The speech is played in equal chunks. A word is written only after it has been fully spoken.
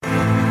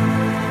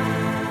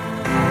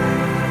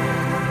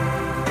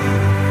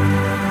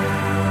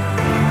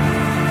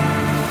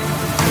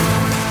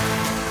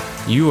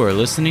You are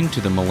listening to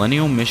the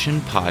Millennial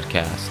Mission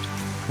Podcast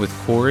with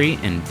Corey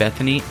and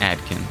Bethany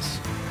Adkins.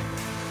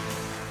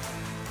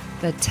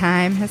 The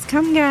time has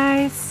come,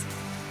 guys,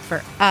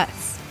 for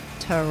us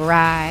to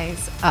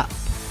rise up.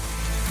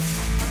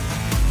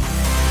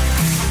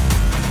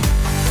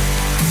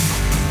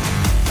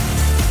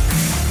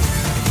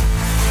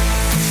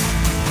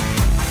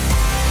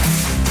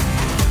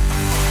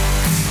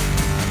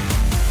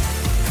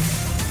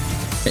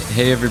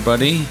 Hey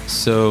everybody,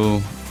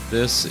 so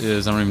this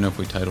is, I don't even know if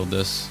we titled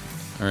this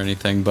or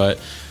anything, but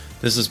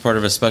this is part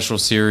of a special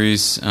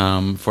series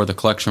for the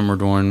collection we're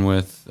doing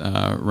with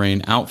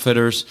Rain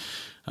Outfitters.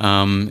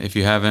 If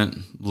you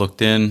haven't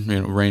looked in,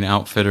 Rain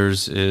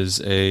Outfitters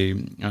is a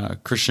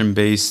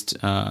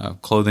Christian-based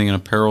clothing and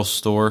apparel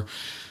store,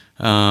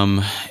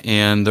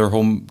 and their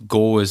whole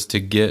goal is to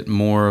get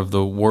more of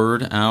the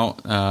word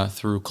out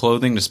through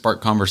clothing to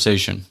spark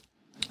conversation.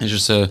 It's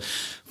just a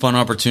fun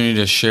opportunity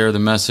to share the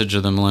message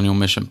of the Millennial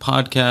Mission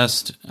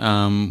Podcast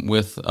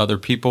with other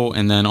people,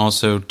 and then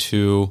also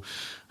to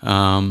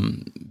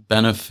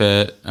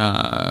benefit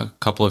a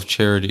couple of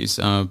charities,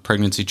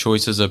 Pregnancy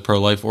Choices, a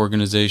pro-life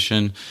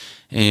organization,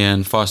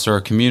 and Foster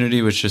Our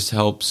Community, which just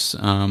helps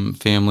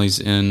families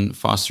in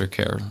foster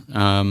care.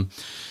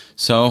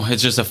 So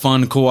it's just a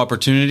fun, cool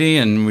opportunity,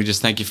 and we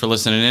just thank you for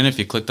listening in. If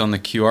you clicked on the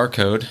QR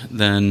code,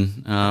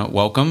 then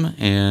welcome,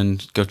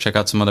 and go check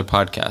out some other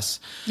podcasts.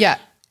 Yeah.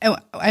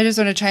 I just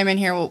want to chime in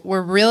here.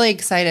 We're really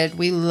excited.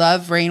 We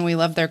love Rain. We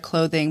love their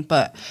clothing,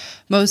 but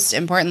most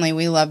importantly,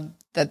 we love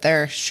that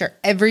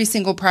every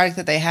single product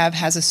that they have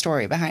has a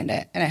story behind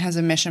it, and it has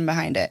a mission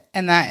behind it,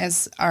 and that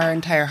is our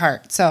entire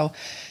heart. So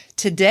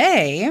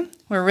today,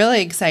 we're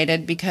really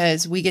excited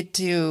because we get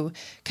to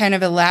kind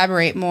of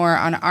elaborate more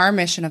on our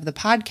mission of the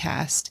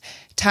podcast,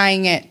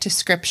 tying it to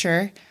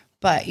Scripture,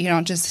 but you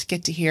don't just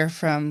get to hear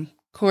from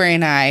Corey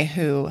and I,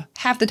 who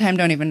half the time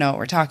don't even know what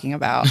we're talking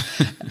about.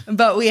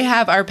 But we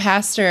have our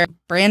pastor,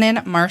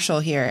 Brannon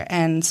Marshall, here.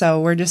 And so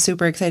we're just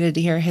super excited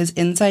to hear his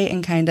insight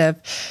and kind of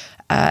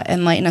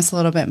enlighten us a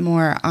little bit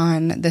more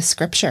on this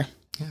scripture.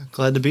 Yeah,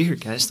 glad to be here,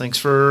 guys. Thanks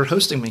for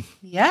hosting me.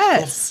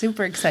 Yes, cool.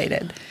 Super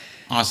excited.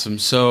 Awesome.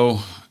 So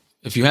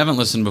if you haven't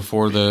listened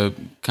before, the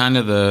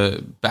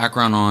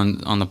background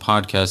on the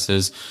podcast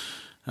is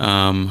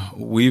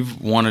we've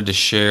wanted to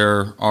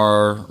share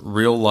our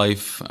real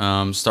life,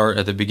 start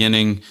at the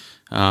beginning.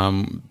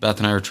 Beth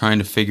and I are trying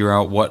to figure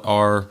out what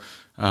our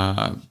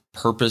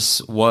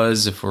purpose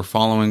was, if we're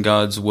following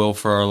God's will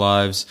for our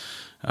lives,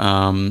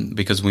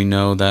 because we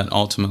know that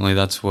ultimately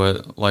that's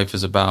what life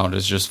is about,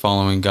 is just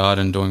following God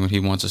and doing what He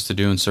wants us to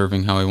do and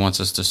serving how He wants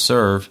us to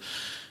serve.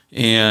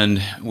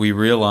 And we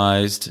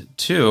realized,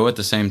 too, at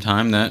the same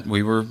time that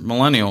we were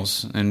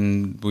millennials,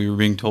 and we were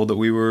being told that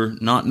we were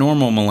not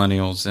normal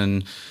millennials.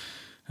 And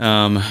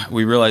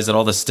we realized that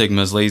all the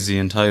stigmas, lazy,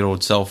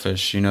 entitled,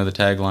 selfish, the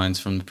taglines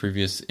from the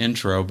previous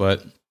intro,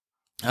 but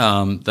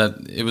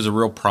that it was a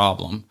real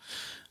problem.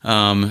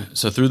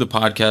 So through the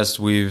podcast,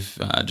 we've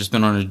just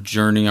been on a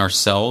journey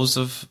ourselves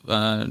of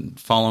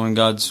following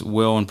God's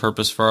will and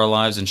purpose for our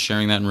lives and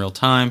sharing that in real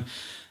time,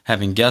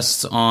 having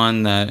guests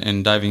on that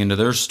and diving into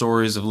their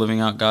stories of living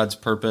out God's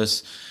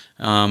purpose.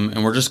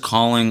 And we're just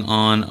calling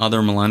on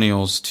other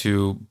millennials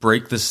to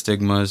break the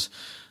stigmas,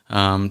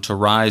 to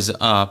rise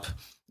up.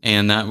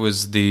 And that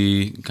was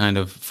the kind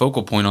of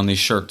focal point on these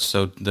shirts.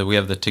 So that we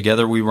have the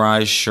Together We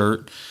Rise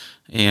shirt,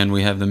 and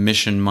we have the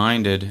Mission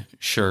Minded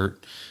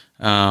shirt.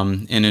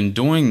 And in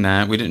doing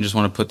that, we didn't just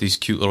want to put these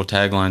cute little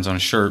taglines on a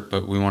shirt,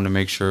 but we wanted to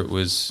make sure it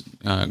was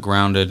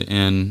grounded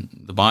in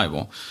the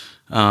Bible.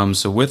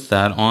 So with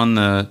that, on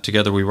the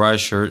Together We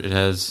Rise shirt, it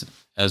has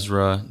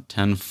Ezra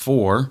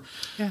 10:4.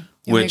 Yeah.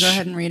 You want to go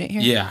ahead and read it here?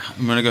 Yeah,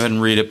 I'm going to go ahead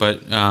and read it.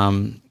 But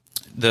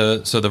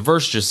the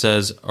verse just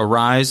says,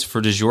 "Arise, for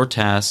it is your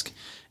task,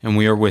 and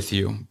we are with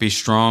you. Be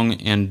strong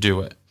and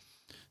do it."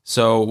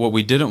 So what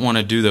we didn't want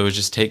to do, though, is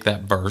just take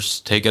that verse,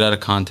 take it out of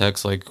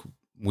context like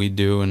we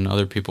do and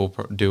other people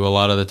do a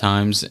lot of the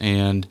times.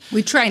 And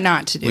we try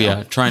not to do.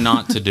 Yeah, try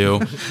not to do.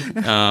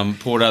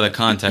 Pull it out of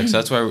context.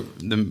 That's why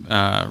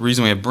the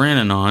reason we have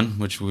Brannon on,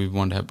 which we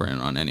wanted to have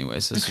Brannon on anyway,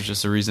 so this was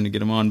just a reason to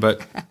get him on.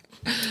 But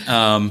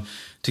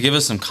to give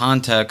us some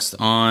context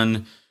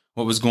on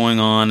what was going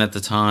on at the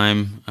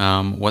time,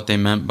 what they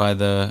meant by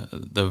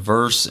the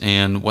verse,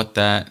 and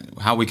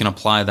how we can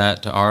apply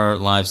that to our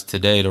lives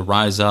today to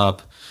rise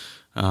up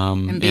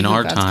in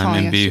our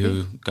time and be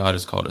who God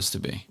has called us to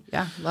be.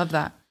 Yeah, love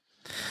that.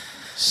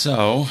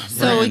 So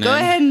we go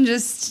ahead and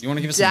just you want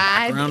to give us some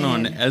background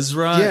on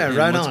Ezra? Yeah,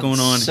 right what's on. Going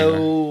on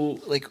so,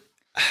 here?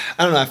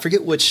 I don't know. I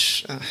forget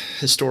which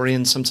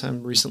historian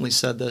sometime recently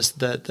said this,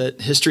 that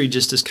history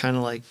just is kind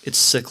of like, it's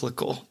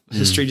cyclical.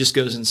 History just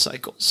goes in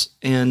cycles.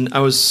 And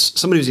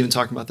somebody was even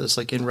talking about this,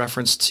 like in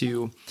reference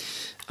to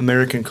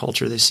American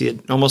culture. They see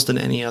it almost in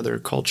any other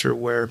culture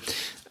where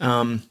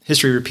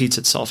history repeats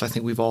itself. I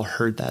think we've all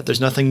heard that. There's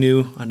nothing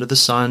new under the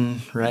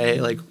sun, right?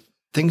 Like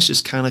things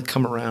just kind of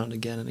come around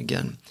again and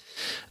again.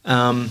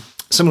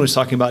 Someone was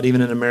talking about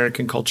even in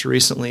American culture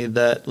recently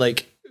that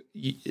like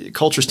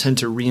cultures tend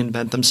to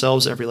reinvent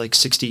themselves every like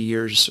 60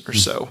 years or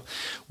so,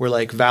 where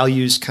like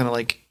values kind of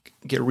like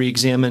get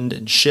re-examined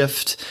and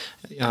shift.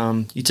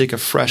 You take a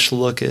fresh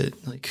look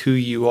at like who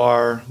you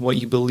are, what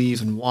you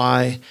believe, and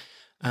why.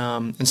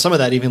 And some of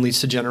that even leads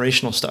to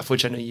generational stuff,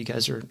 which I know you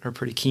guys are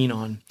pretty keen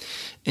on.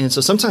 And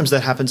so sometimes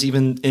that happens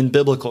even in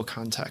biblical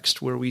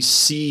context, where we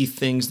see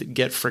things that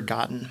get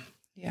forgotten.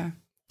 Yeah.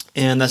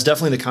 And that's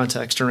definitely the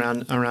context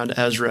around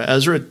Ezra.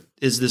 Ezra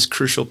is this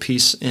crucial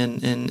piece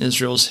in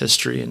Israel's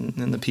history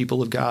and the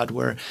people of God,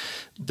 where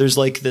there's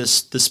like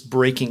this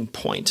breaking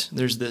point.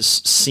 There's this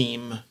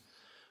seam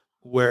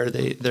where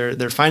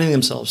they're finding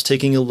themselves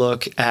taking a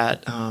look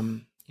at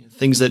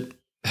things that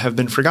have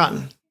been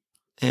forgotten.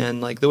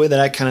 And like the way that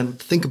I kind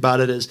of think about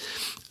it is,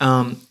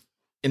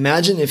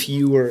 imagine if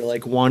you were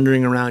like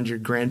wandering around your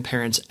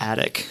grandparents'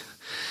 attic,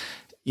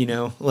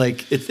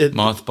 like it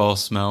mothball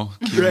smell.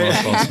 Right.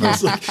 Mothball smell.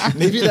 It's like,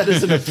 maybe that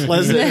isn't a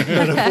pleasant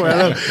metaphor. I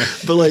don't know.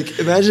 But like,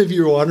 imagine if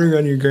you were wandering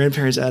around your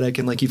grandparents' attic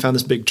and like you found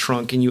this big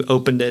trunk and you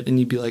opened it and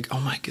you'd be like, oh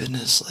my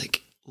goodness,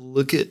 like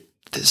look at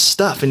this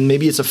stuff. And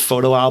maybe it's a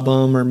photo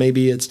album, or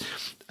maybe it's,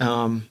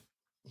 and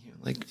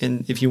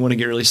if you want to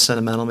get really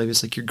sentimental, maybe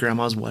it's like your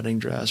grandma's wedding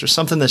dress or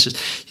something that's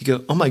just, you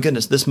go, oh my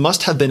goodness, this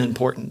must have been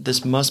important.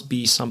 This must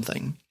be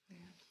something.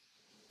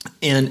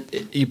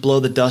 And you blow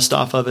the dust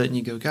off of it and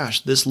you go,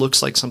 gosh, this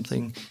looks like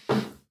something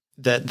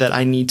that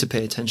I need to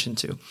pay attention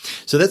to.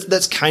 So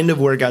that's kind of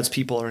where God's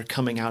people are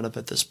coming out of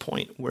at this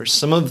point, where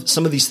some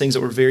of these things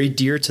that were very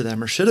dear to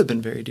them or should have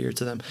been very dear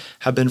to them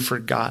have been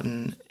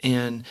forgotten,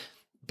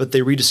 but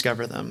they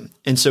rediscover them.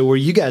 And so where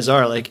you guys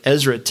are, like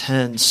Ezra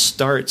 10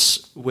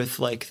 starts with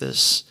like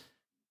this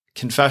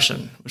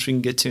confession, which we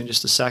can get to in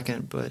just a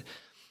second, but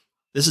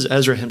this is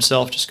Ezra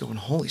himself just going,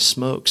 holy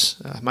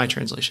smokes, my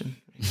translation.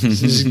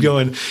 He's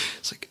going,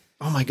 it's like,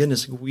 oh my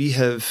goodness, we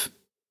have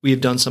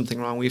done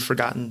something wrong. We've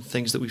forgotten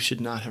things that we should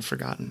not have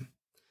forgotten.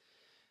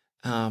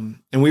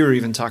 And we were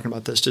even talking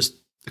about this just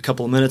a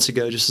couple of minutes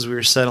ago, just as we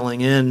were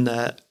settling in,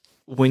 that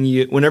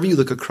whenever you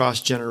look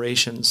across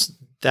generations,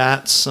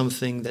 that's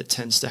something that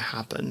tends to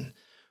happen,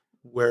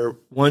 where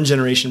one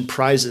generation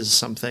prizes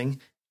something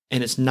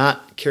and it's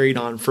not carried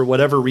on for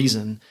whatever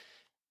reason.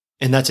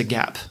 And that's a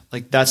gap.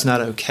 Like that's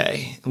not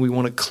okay. And we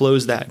want to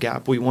close that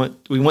gap. We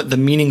want the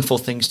meaningful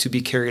things to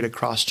be carried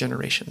across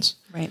generations.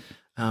 Right.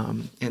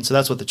 And so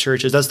that's what the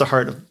church is. That's the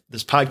heart of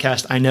this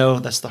podcast. I know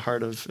that's the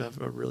heart of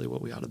really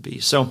what we ought to be.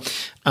 So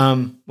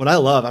what I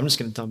love, I'm just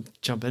going to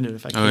jump into it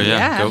if I can. Oh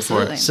yeah, go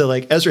absolutely. for it. So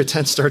like Ezra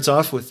 10 starts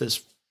off with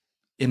this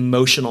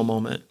emotional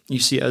moment. You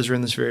see Ezra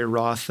in this very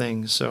raw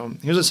thing. So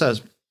here's what it says.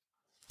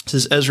 It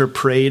says, Ezra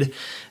prayed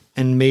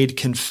and made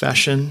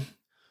confession,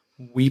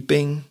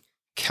 weeping,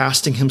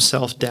 casting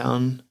himself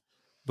down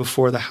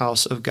before the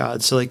house of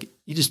God. So like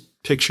you just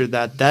picture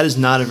that. That is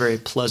not a very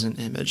pleasant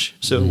image.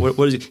 So what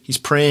is he? He's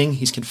praying,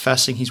 he's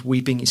confessing, he's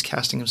weeping, he's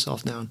casting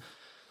himself down.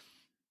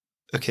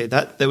 Okay,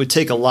 that would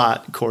take a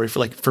lot, Corey,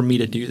 for me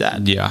to do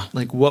that. Yeah.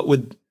 Like what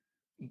would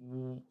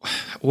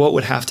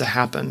have to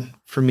happen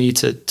for me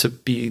to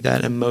be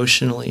that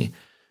emotionally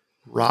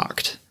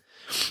rocked?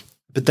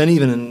 But then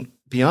even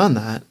beyond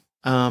that,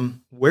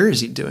 where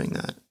is he doing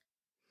that?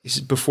 He's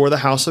before the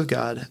house of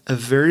God. A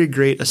very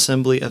great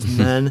assembly of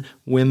men,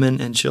 women,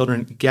 and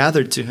children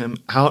gathered to him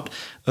out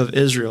of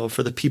Israel,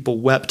 for the people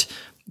wept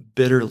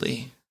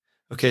bitterly.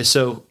 Okay,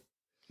 so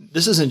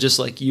this isn't just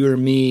like you or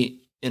me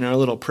in our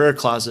little prayer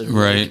closet, or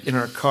right, like in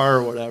our car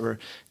or whatever,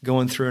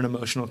 going through an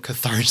emotional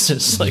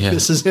catharsis. Like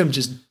this is him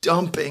just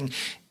dumping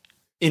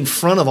in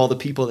front of all the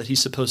people that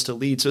he's supposed to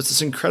lead. So it's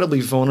this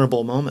incredibly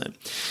vulnerable moment.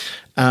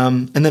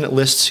 And then it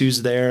lists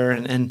who's there,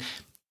 and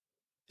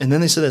then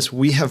they say this: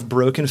 we have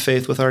broken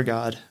faith with our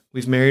God.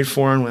 We've married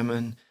foreign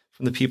women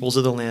from the peoples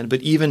of the land.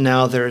 But even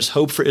now there is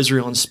hope for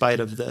Israel in spite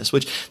of this,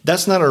 which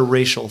that's not a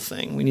racial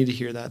thing. We need to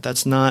hear that.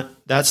 That's not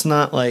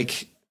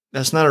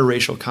a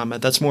racial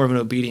comment. That's more of an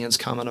obedience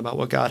comment about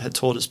what God had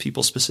told his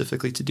people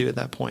specifically to do at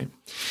that point.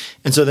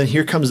 And so then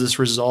here comes this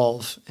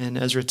resolve in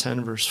Ezra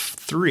 10 verse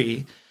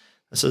 3.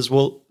 It says,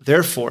 well,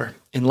 therefore,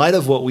 in light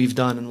of what we've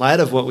done, in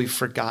light of what we've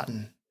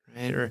forgotten,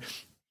 right? Or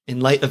in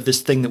light of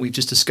this thing that we've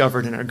just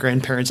discovered in our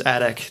grandparents'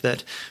 attic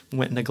that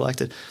went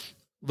neglected,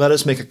 let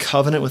us make a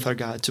covenant with our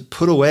God to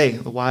put away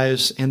the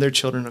wives and their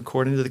children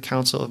according to the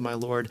counsel of my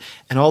Lord,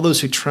 and all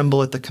those who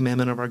tremble at the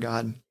commandment of our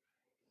God,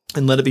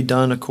 and let it be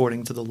done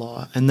according to the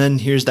law. And then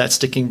here's that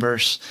sticking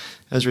verse,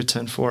 Ezra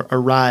 10:4,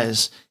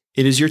 arise,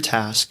 it is your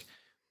task,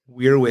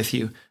 we are with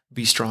you,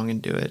 be strong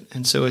and do it.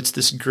 And so it's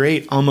this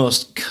great,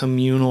 almost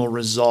communal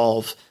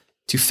resolve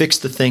to fix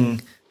the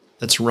thing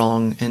that's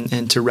wrong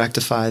and to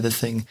rectify the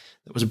thing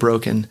that was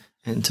broken,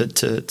 and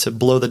to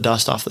blow the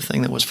dust off the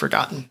thing that was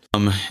forgotten.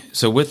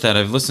 So with that,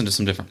 I've listened to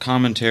some different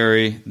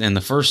commentary, and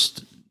the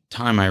first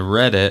time I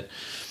read it,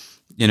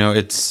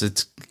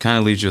 it's kind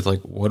of leaves you with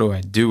like, what do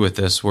I do with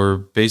this? Where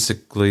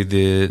basically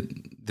the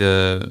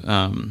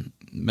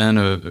men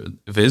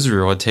of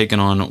Israel had taken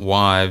on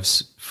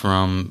wives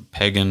from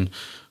pagan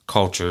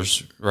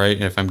cultures,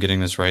 right? If I'm getting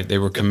this right, they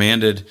were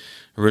commanded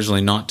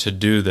originally not to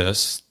do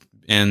this,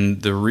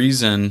 and the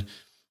reason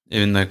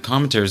in the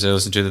commentaries I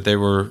listened to that they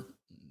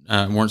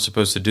weren't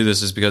supposed to do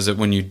this is because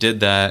when you did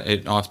that,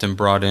 it often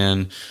brought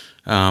in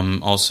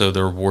also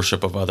their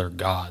worship of other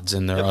gods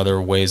and their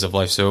other ways of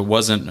life. So it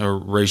wasn't a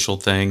racial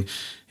thing.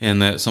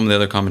 And that some of the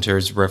other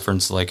commentaries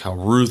reference like how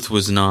Ruth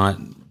was not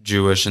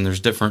Jewish, and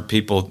there's different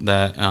people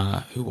that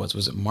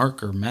was it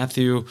Mark or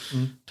Matthew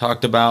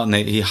talked about, and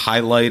he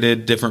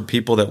highlighted different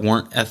people that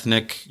weren't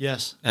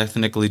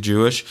ethnically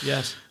Jewish.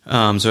 Yes.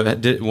 So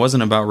it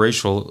wasn't about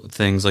racial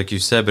things like you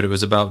said, but it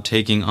was about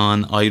taking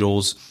on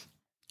idols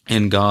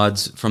and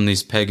gods from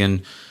these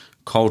pagan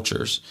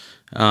cultures.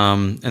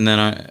 And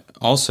then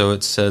also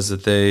it says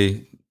that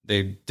they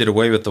did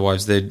away with the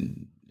wives.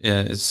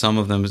 Some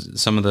of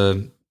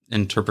the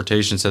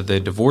interpretations said they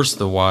divorced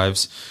the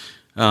wives.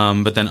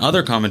 But then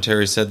other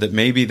commentaries said that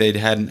maybe they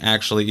hadn't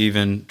actually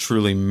even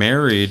truly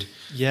married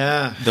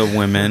the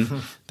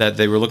women, that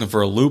they were looking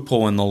for a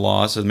loophole in the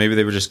law. So maybe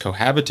they were just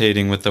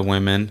cohabitating with the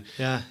women.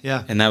 Yeah.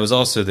 And that was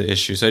also the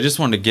issue. So I just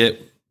wanted to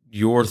get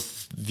your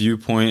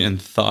viewpoint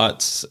and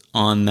thoughts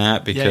on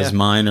that, because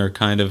mine are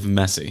kind of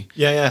messy.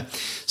 Yeah.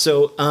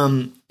 So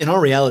in all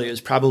reality, it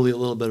was probably a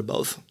little bit of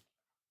both.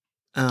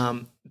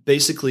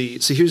 Basically,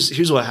 so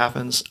here's what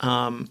happens.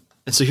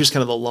 And so here's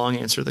kind of the long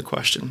answer to the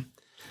question.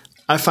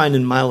 I find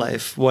in my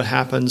life what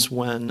happens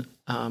when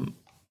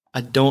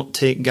I don't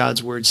take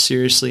God's word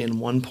seriously in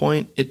one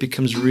point, it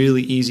becomes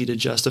really easy to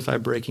justify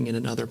breaking it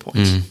in other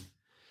points.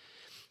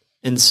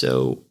 And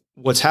so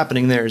what's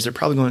happening there is they're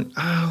probably going,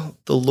 oh,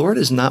 the Lord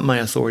is not my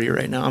authority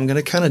right now. I'm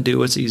going to kind of do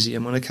what's easy.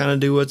 I'm going to kind of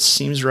do what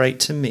seems right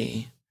to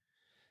me.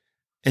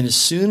 And as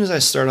soon as I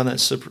start on that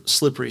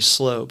slippery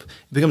slope,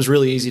 it becomes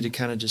really easy to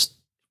kind of just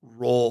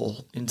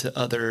roll into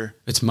other.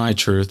 It's my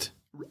truth.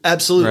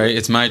 Absolutely. Right?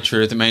 It's my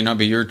truth. It may not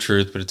be your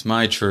truth, but it's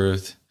my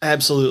truth.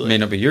 Absolutely. It may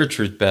not be your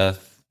truth,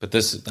 Beth, but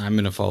I'm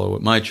going to follow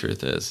what my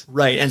truth is.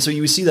 Right. And so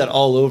you see that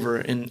all over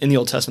in the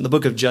Old Testament. The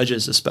book of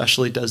Judges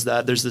especially does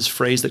that. There's this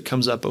phrase that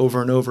comes up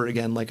over and over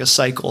again, like a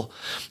cycle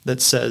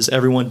that says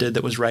everyone did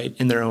that was right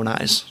in their own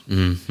eyes.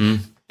 Mm-hmm.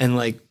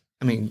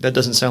 And that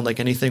doesn't sound like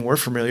anything we're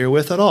familiar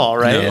with at all,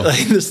 right? No.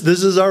 Like this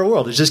is our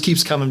world. It just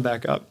keeps coming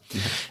back up.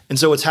 Yeah. And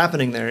so what's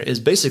happening there is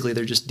basically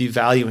they're just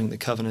devaluing the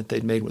covenant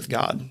they'd made with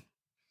God.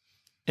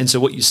 And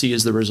so what you see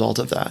is the result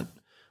of that,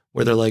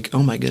 where they're like,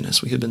 oh my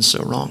goodness, we have been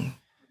so wrong.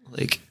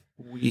 Like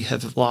we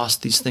have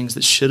lost these things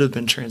that should have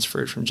been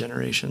transferred from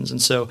generations.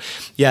 And so,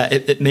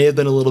 it may have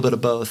been a little bit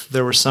of both.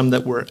 There were some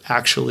that were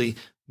actually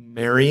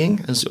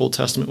marrying, as the Old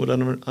Testament would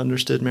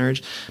understood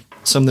marriage,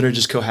 some that are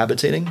just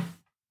cohabitating.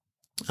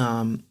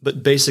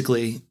 But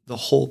basically the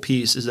whole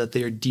piece is that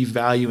they are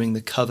devaluing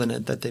the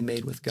covenant that they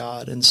made with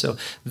God. And so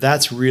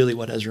that's really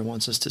what Ezra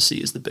wants us to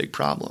see is the big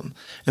problem.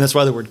 And that's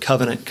why the word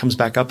covenant comes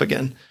back up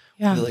again.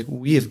 Yeah. Like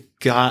we have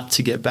got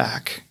to get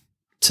back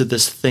to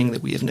this thing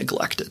that we have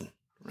neglected,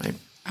 right?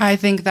 I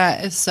think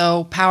that is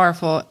so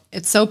powerful.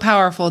 It's so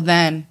powerful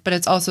then, but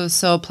it's also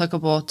so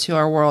applicable to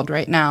our world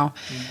right now.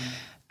 Mm-hmm.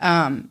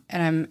 And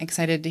I'm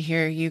excited to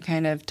hear you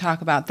kind of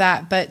talk about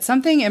that. But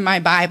something in my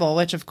Bible,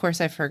 which of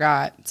course I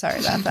forgot. Sorry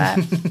about that.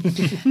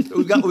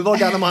 We've all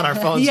got them on our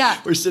phones. Yeah.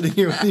 We're sitting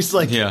here with these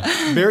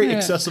very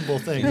accessible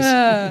things.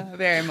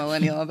 Very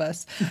millennial of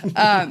us.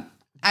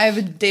 I have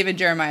a David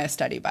Jeremiah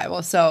study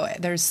Bible. So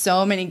there's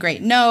so many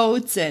great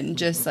notes and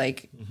just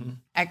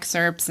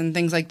excerpts and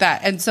things like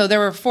that. And so there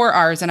were 4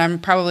 R's, and I'm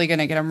probably going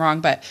to get them wrong,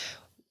 but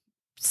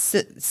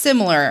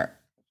similar.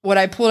 What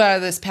I pulled out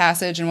of this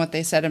passage and what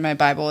they said in my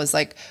Bible is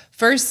like,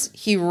 first,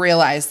 he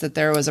realized that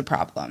there was a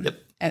problem. Yep.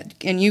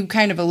 And you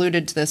kind of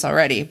alluded to this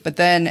already, but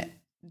then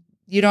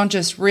you don't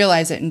just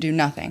realize it and do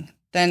nothing.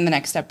 Then the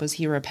next step was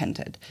he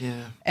repented.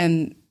 Yeah.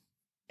 And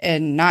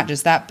not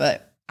just that,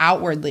 but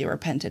outwardly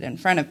repented in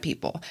front of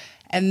people.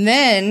 And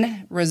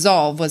then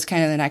resolve was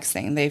kind of the next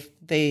thing.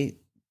 They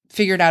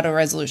figured out a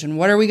resolution.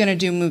 What are we going to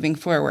do moving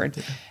forward?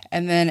 Yeah.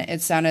 And then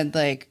it sounded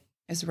like,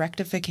 is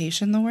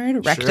rectification the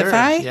word?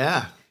 Rectify? Sure.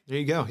 Yeah. There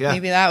you go. Yeah.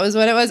 Maybe that was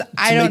what it was.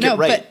 I don't know.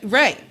 Right. But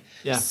right.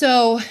 Yeah.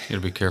 So you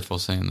gotta be careful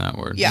saying that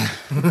word. Yeah.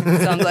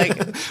 Sounds like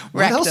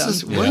rectum.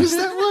 What is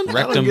that one?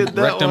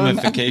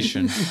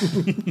 Rectumification.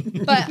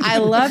 But I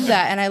love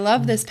that. And I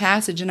love this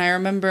passage. And I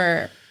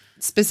remember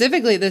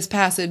specifically this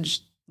passage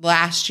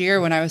last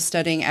year when I was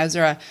studying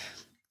Ezra,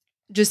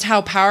 just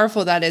how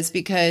powerful that is,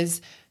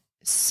 because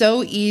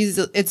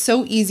it's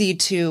so easy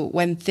to,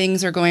 when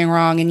things are going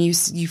wrong and you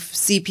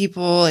see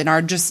people in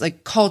our just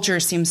like culture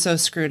seems so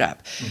screwed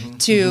up,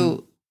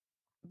 to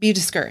be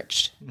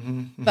discouraged.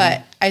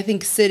 But I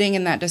think sitting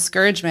in that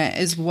discouragement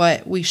is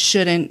what we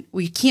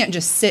can't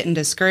just sit in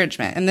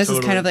discouragement. And this is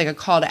kind of like a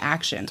call to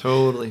action.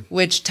 Totally.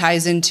 Which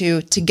ties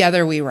into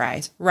together we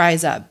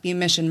rise up, be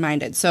mission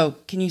minded. So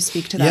can you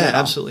speak to that at all? Yeah,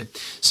 absolutely.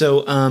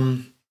 So,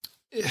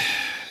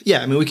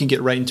 we can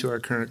get right into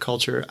our current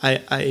culture.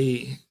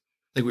 I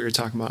like we were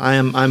talking about,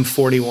 I'm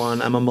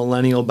 41. I'm a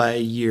millennial by a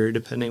year,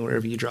 depending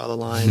wherever you draw the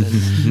line.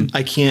 And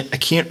I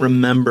can't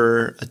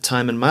remember a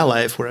time in my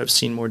life where I've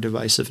seen more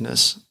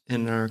divisiveness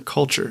in our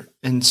culture,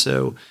 and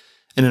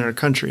in our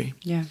country.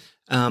 Yeah.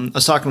 I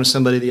was talking with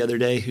somebody the other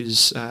day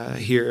who's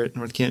here at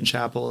North Canton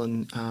Chapel,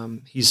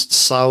 and he's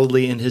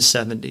solidly in his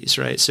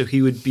 70s, right? So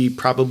he would be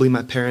probably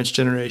my parents'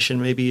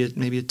 generation, maybe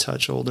a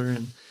touch older.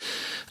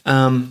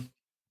 And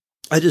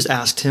I just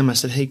asked him, I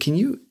said, hey, can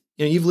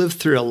you've lived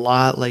through a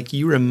lot, like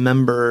you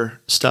remember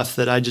stuff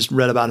that I just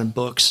read about in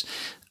books.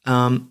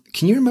 Can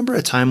you remember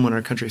a time when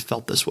our country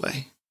felt this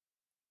way?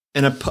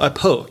 And I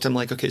poked. I'm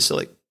like, okay, so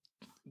like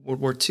World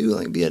War II,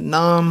 like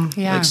Vietnam,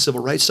 like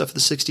civil rights stuff in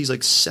the 60s, like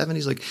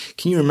 70s, like,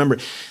 can you remember?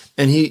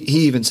 And he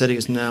even said, he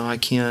goes, no, I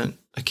can't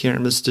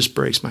remember. This just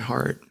breaks my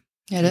heart.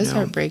 Yeah, it is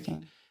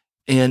heartbreaking.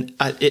 And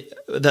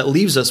that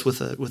leaves us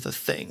with a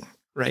thing,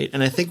 right?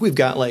 And I think we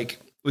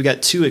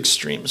got two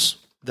extremes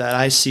that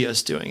I see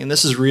us doing. And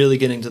this is really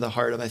getting to the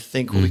heart of, I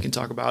think, what we can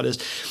talk about is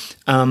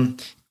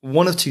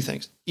one of two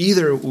things.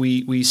 Either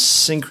we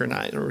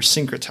synchronize or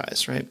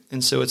syncretize, right?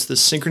 And so it's the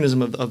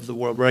synchronism of the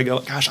world where I go,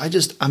 gosh,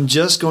 I'm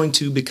just going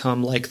to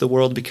become like the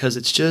world because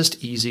it's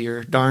just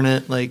easier. Darn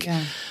it. Like,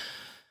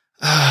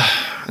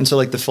 and so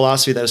like the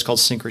philosophy that is called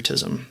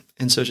syncretism.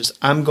 And so just,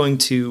 I'm going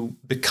to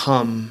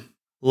become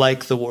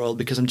like the world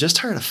because I'm just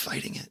tired of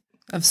fighting it.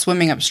 Of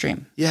swimming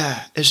upstream.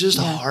 Yeah. It's just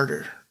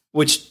harder,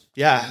 which,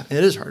 it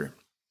is harder.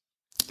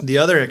 The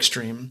other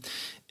extreme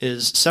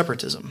is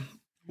separatism.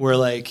 Where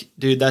like,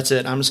 dude, that's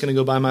it. I'm just going to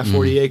go buy my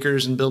 40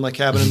 acres and build my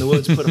cabin in the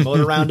woods, put a moat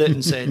around it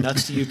and say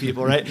nuts to you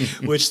people, right?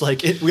 Which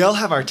like, we all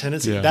have our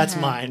tendency. Yeah. That's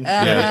mine.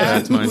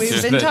 That's mine.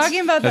 We've been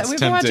talking about that. We've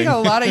been watching a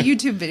lot of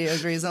YouTube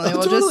videos recently.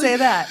 We'll just say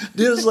that.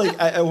 Dude, it was like,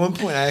 at one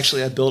point, I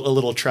built a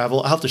little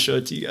travel. I'll have to show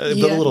it to you. I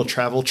built a little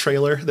travel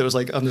trailer that was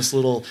like on this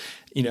little,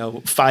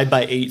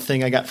 5x8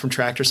 thing I got from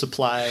Tractor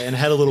Supply and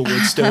had a little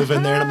wood stove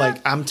in there. And I'm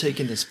like, I'm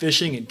taking this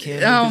fishing and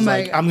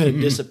camping. I'm going to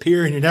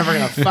disappear and you're never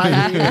going to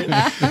find me.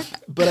 Right?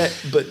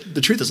 But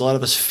the truth is, a lot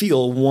of us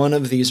feel one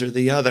of these or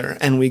the other,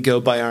 and we go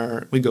by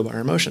our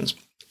emotions,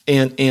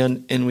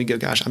 and we go,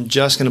 gosh, I'm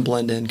just going to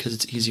blend in because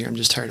it's easier. I'm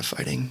just tired of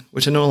fighting,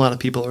 which I know a lot of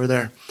people are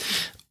there,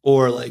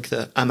 or like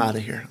I'm out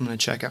of here. I'm going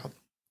to check out.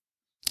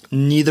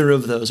 Neither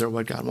of those are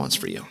what God wants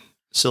for you.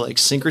 So like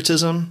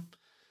syncretism,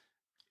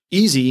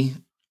 easy,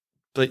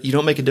 but you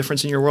don't make a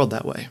difference in your world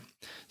that way.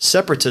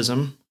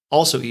 Separatism,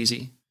 also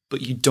easy,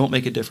 but you don't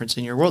make a difference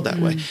in your world that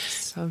way.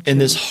 So and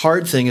this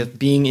hard thing of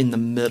being in the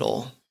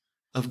middle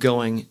of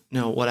going,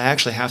 no, what I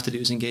actually have to do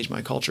is engage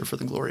my culture for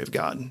the glory of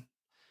God.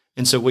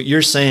 And so what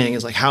you're saying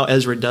is like how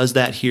Ezra does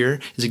that here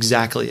is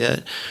exactly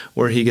it,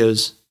 where he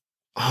goes,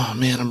 oh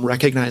man, I'm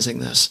recognizing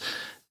this.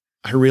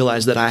 I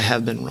realize that I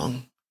have been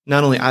wrong.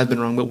 Not only I've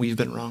been wrong, but we've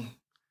been wrong.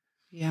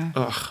 Yeah.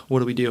 Ugh, what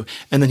do we do?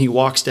 And then he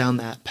walks down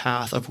that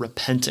path of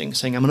repenting,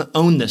 saying, I'm going to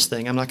own this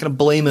thing. I'm not going to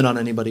blame it on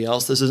anybody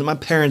else. This isn't my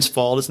parents'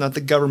 fault. It's not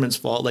the government's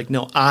fault. Like,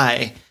 no,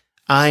 I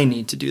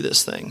need to do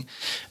this thing.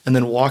 And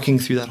then walking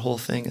through that whole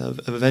thing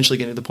of eventually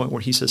getting to the point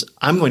where he says,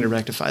 I'm going to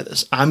rectify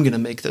this. I'm going to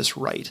make this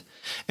right.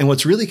 And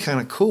what's really kind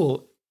of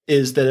cool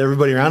is that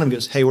everybody around him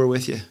goes, hey, we're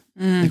with you.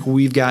 Like,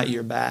 we've got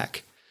your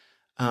back.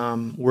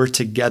 We're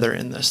together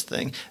in this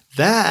thing.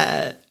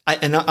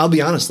 I'll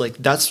be honest, like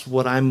that's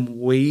what I'm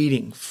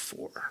waiting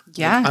for.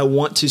 Yeah. Like, I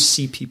want to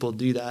see people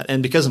do that.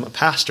 And because I'm a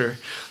pastor,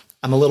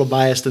 I'm a little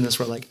biased in this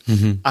where like,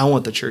 I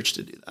want the church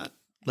to do that.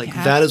 Like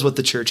that is what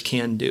the church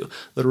can do.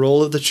 The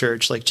role of the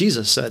church, like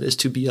Jesus said, is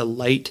to be a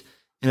light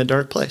in a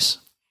dark place,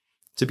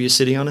 to be a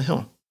city on a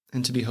hill,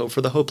 and to be hope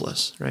for the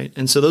hopeless. Right.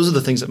 And so those are the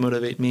things that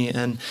motivate me.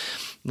 And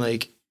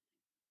like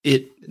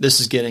this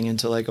is getting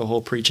into like a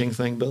whole preaching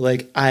thing, but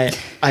like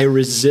I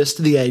resist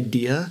the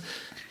idea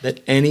that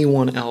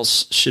anyone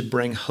else should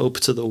bring hope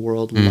to the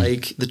world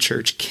like the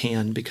church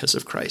can because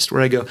of Christ.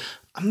 Where I go,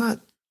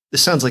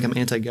 this sounds like I'm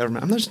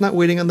anti-government. I'm just not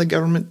waiting on the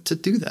government to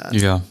do that.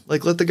 Yeah.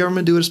 Like let the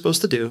government do what it's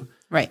supposed to do.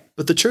 Right.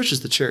 But the church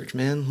is the church,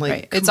 man. Like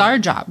right. It's our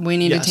job. We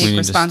need to take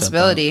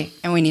responsibility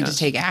and we need to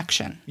take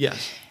action.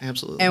 Yes,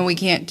 absolutely. And we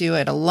can't do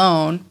it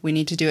alone. We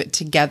need to do it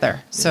together.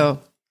 Yeah. So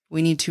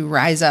we need to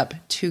rise up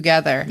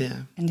together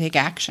and take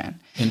action.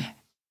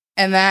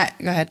 And that,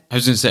 go ahead. I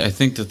was going to say, I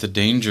think that the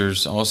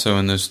dangers also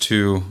in those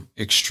two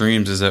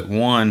extremes is that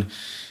one,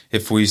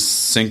 if we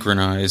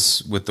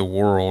synchronize with the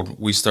world,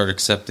 we start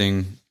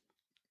accepting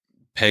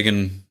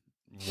pagan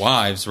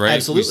wives, right?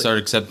 Absolutely. We start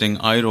accepting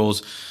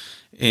idols.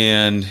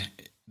 And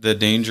the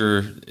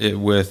danger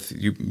with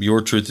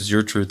your truth is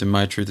your truth and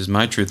my truth is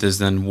my truth is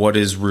then what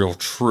is real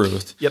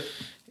truth? Yep.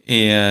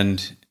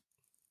 And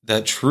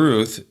that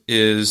truth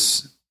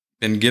has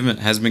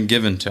been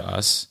given to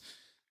us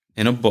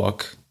in a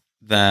book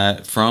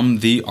that from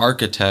the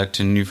architect,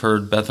 and you've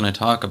heard Beth and I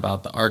talk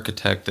about the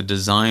architect, the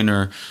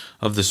designer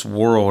of this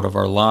world, of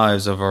our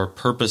lives, of our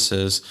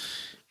purposes.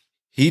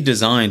 He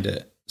designed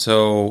it.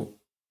 So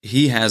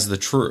he has the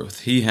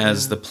truth. He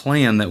has the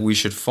plan that we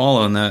should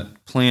follow, and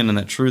that plan and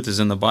that truth is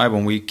in the Bible,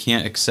 and we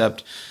can't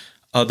accept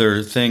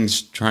other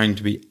things trying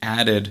to be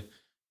added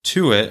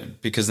to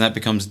it because that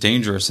becomes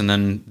dangerous.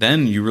 And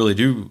then you really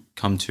do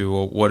come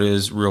to what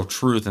is real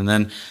truth. And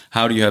then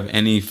how do you have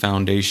any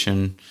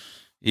foundation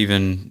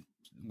even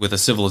with a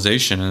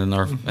civilization? And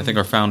I think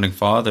our founding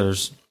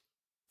fathers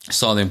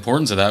saw the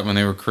importance of that when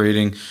they were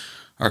creating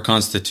our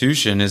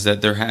Constitution is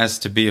that there has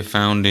to be a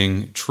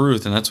founding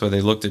truth, and that's why they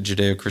looked at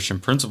Judeo-Christian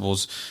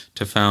principles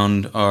to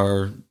found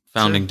our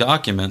founding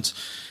documents,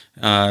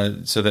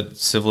 so that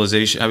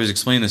civilization. I was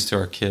explaining this to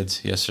our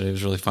kids yesterday. It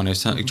was really funny. I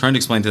was trying to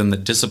explain to them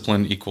that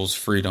discipline equals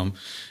freedom,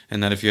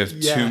 and that if you have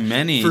too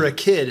many for a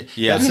kid,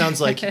 that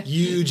sounds like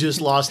you just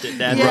lost it,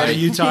 Dad. What are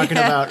you talking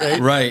about?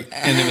 Right.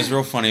 And it was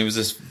real funny. It was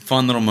this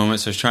fun little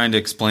moment. So I was trying to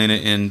explain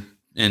it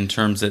in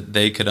terms that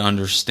they could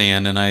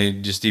understand. And I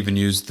just even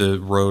used the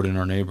road in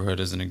our neighborhood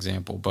as an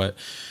example. But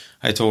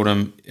I told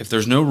them, if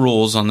there's no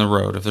rules on the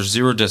road, if there's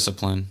zero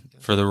discipline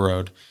for the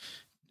road,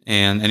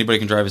 and anybody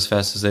can drive as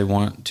fast as they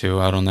want to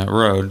out on that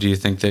road, do you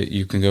think that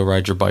you can go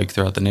ride your bike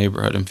throughout the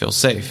neighborhood and feel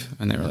safe?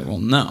 And they were like, well,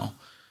 no.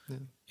 Yeah.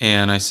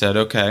 And I said,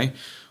 okay,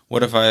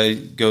 what if I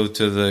go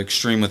to the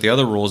extreme with the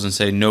other rules and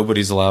say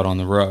nobody's allowed on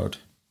the road?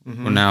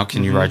 Mm-hmm. Well, now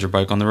can you ride your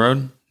bike on the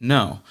road?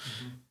 No.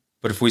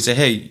 But if we say,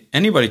 hey,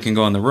 anybody can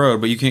go on the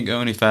road, but you can't go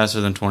any faster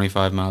than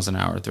 25 miles an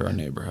hour through our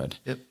neighborhood.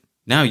 Yep.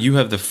 Now you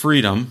have the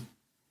freedom,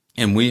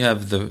 and we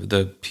have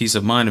the peace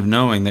of mind of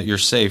knowing that you're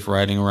safe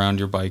riding around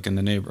your bike in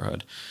the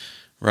neighborhood,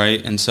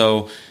 right? And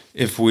so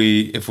if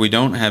we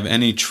don't have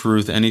any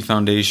truth, any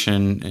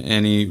foundation,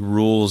 any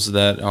rules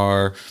that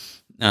are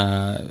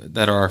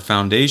our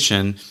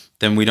foundation,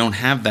 then we don't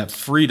have that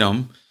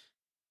freedom.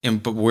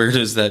 But where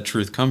does that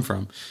truth come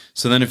from?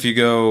 So then if you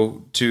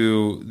go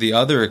to the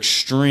other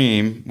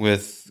extreme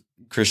with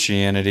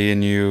Christianity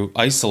and you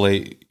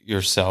isolate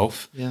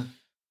yourself,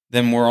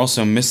 then we're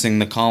also missing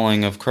the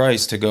calling of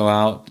Christ to go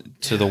out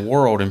to the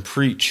world and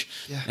preach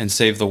and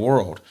save the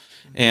world.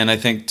 And I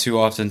think too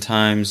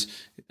oftentimes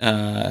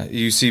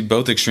you see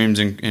both extremes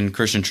in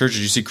Christian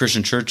churches. You see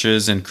Christian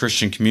churches and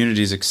Christian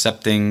communities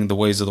accepting the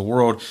ways of the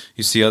world.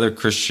 You see other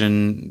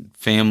Christian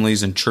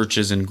families and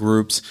churches and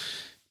groups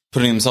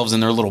putting themselves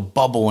in their little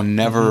bubble and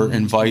never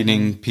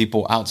inviting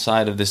people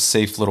outside of this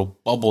safe little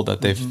bubble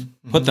that they've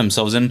put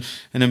themselves in.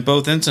 And in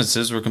both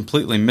instances, we're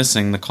completely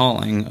missing the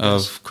calling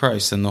of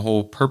Christ and the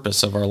whole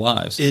purpose of our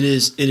lives. It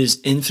is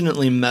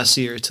infinitely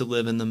messier to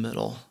live in the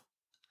middle,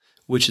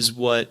 which is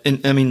what,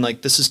 and I mean,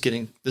 like this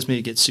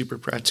may get super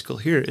practical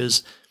here,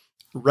 is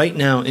right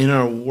now in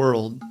our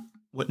world,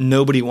 what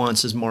nobody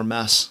wants is more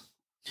mess.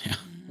 Yeah.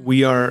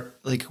 We are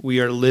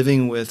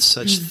living with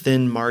such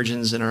thin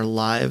margins in our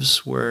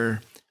lives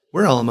where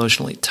we're all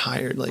emotionally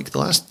tired. Like the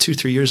last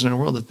 2-3 years in our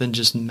world have been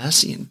just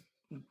messy and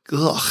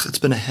it's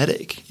been a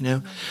headache, you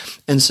know?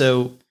 And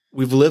so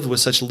we've lived with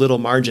such little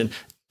margin.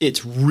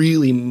 It's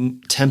really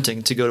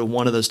tempting to go to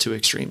one of those two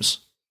extremes,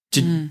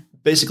 to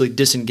basically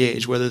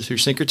disengage, whether through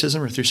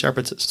syncretism or through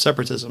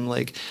separatism.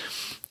 Like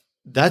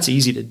that's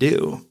easy to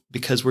do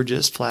because we're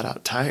just flat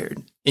out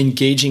tired.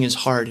 Engaging is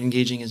hard.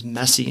 Engaging is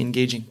messy.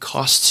 Engaging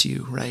costs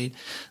you, right?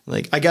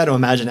 Like I got to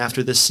imagine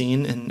after this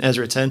scene in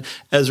Ezra 10,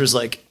 Ezra's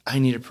like, I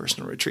need a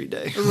personal retreat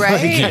day.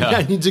 Right. Like,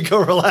 I need to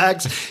go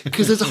relax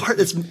because it's hard.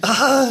 It's,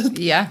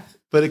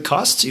 but it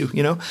costs you,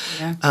 you know?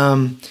 Yeah.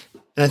 And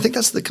I think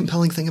that's the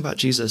compelling thing about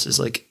Jesus is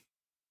like,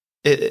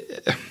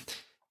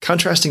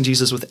 contrasting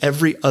Jesus with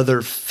every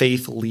other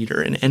faith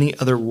leader in any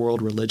other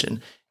world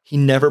religion, he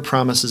never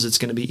promises it's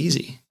going to be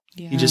easy.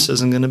 Yeah. He just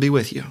says, I'm going to be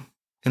with you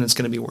and it's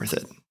going to be worth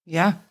it.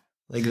 Yeah.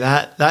 Like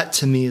that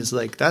to me is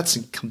like, that's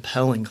a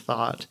compelling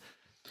thought.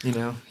 You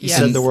know, he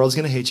said the world's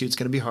going to hate you. It's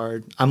going to be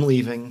hard. I'm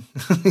leaving,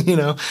 you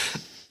know,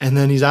 and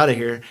then he's out of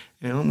here.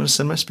 You know, I'm going to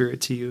send my spirit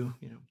to you.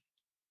 You know,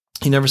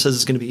 he never says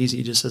it's going to be easy.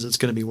 He just says it's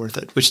going to be worth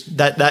it, which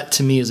that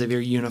to me is a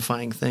very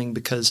unifying thing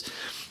because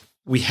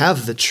we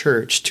have the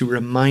church to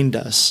remind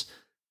us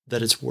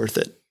that it's worth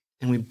it.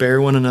 And we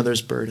bear one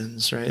another's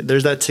burdens, right?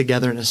 There's that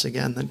togetherness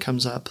again that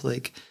comes up.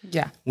 Like,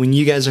 when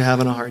you guys are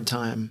having a hard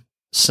time,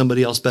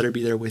 somebody else better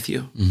be there with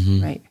you.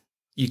 Mm-hmm. Right.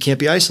 You can't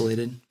be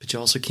isolated, but you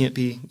also can't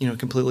be, you know,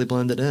 completely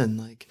blended in.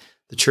 Like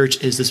the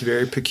church is this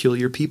very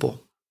peculiar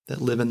people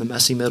that live in the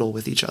messy middle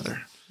with each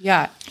other.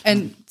 Yeah.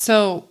 And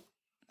so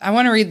I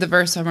want to read the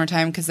verse one more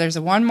time because there's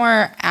one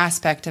more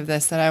aspect of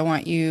this that I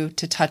want you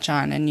to touch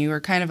on. And you were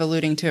kind of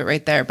alluding to it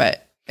right there.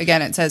 But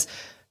again, it says,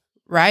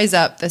 rise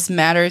up. This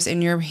matters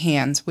in your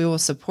hands. We will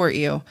support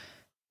you.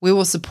 We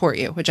will support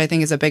you, which I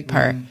think is a big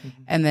part. Mm-hmm.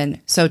 And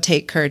then, so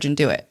take courage and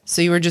do it.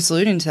 So you were just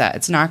alluding to that.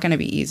 It's not going to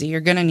be easy.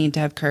 You're going to need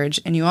to have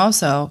courage. And you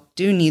also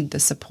do need the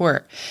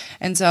support.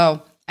 And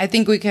so I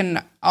think we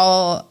can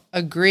all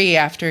agree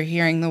after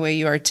hearing the way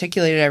you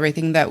articulated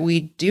everything that we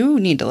do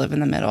need to live in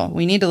the middle.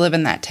 We need to live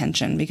in that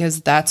tension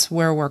because that's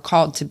where we're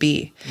called to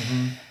be.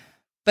 Mm-hmm.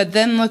 But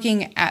then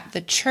looking at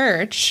the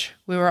church,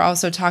 we were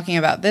also talking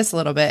about this a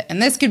little bit,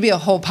 and this could be a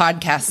whole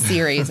podcast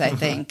series, I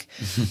think.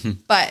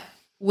 But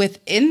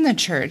within the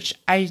church,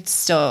 I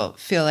still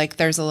feel like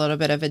there's a little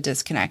bit of a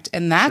disconnect.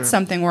 And that's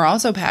something we're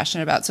also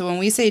passionate about. So when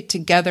we say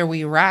together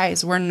we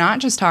rise, we're not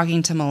just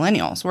talking to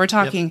millennials. We're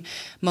talking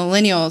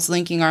millennials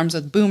linking arms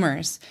with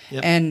boomers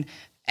and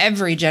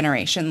every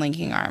generation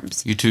linking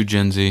arms. You too,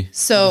 Gen Z.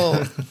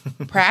 So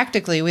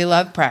practically, we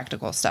love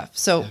practical stuff.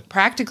 So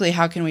practically,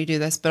 how can we do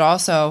this? But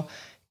also,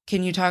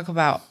 can you talk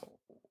about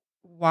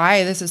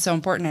why this is so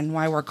important and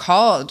why we're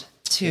called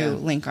to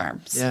link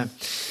arms? Yeah.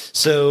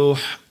 So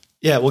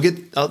Yeah, we'll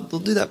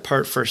do that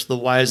part first. The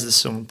why is this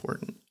so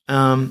important?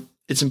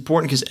 It's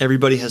important because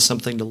everybody has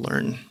something to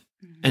learn,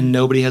 and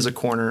nobody has a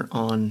corner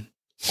on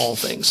all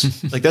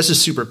things. Like that's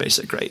just super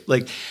basic, right?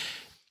 Like,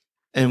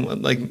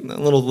 and like a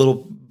little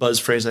buzz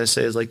phrase I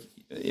say is like,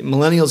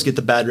 millennials get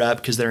the bad rap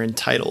because they're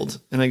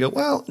entitled. And I go,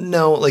 well,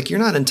 no, like you're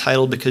not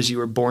entitled because you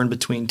were born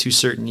between two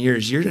certain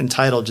years. You're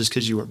entitled just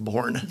because you were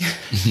born.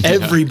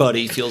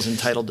 Everybody feels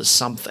entitled to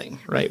something,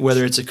 right?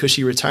 Whether it's a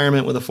cushy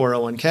retirement with a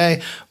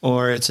 401k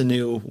or it's a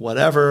new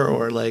whatever,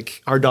 or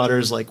like our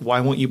daughter's like, why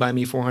won't you buy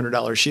me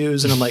 $400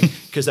 shoes? And I'm like,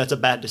 because that's a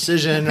bad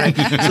decision, right?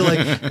 So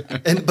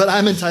like, but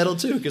I'm entitled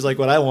too, because like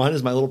what I want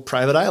is my little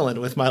private island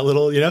with my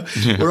little,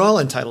 we're all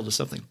entitled to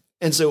something.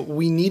 And so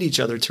we need each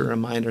other to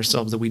remind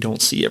ourselves that we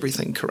don't see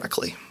everything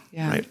correctly.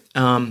 Yeah. Right.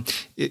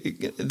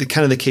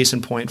 The case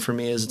in point for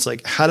me is it's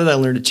like, how did I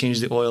learn to change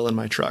the oil in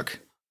my truck?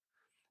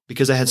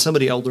 Because I had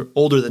somebody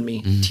older than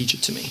me teach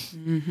it to me.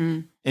 Mm-hmm.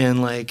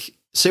 And like,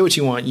 say what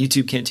you want,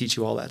 YouTube can't teach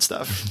you all that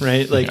stuff,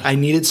 right? Like I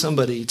needed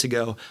somebody to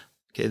go,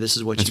 okay, this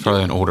is what it's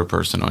probably an older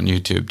person on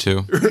YouTube too.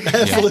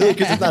 Absolutely,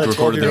 because it's not a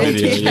 12-year-old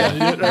teaching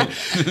you, right?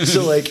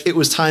 So like it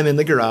was time in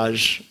the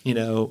garage,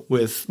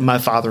 with my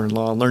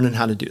father-in-law learning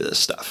how to do this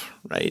stuff,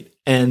 right?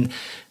 And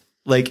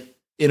like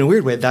in a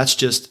weird way, that's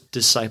just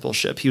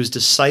discipleship. He was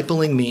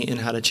discipling me in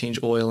how to change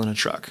oil in a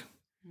truck.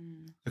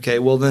 Okay,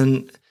 well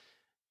then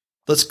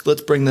let's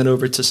bring that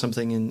over to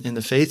something in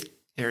the faith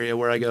area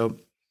where I go,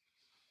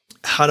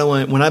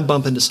 when I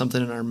bump into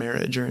something in our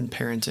marriage or in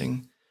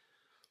parenting,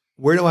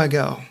 where do I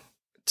go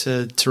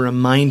to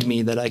remind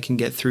me that I can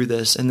get through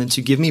this and then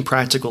to give me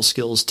practical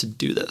skills to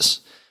do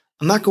this?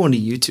 I'm not going to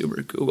YouTube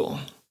or Google,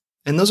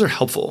 and those are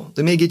helpful.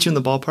 They may get you in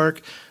the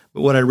ballpark,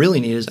 but what I really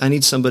need is I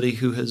need somebody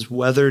who has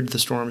weathered the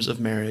storms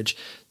of marriage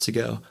to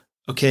go,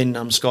 okay,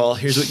 numbskull,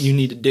 here's what you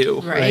need to do,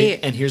 right?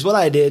 And here's what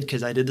I did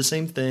because I did the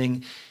same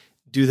thing.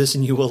 Do this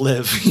and you will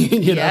live,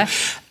 know?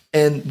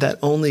 And that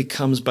only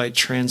comes by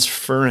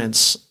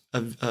transference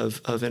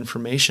of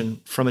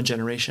information from a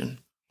generation.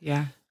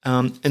 Yeah.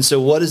 And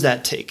so what does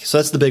that take? So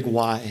that's the big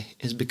why,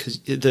 is because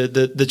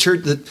the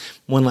church,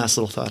 one last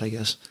little thought, I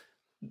guess.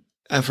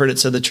 I've heard it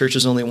said the church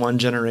is only one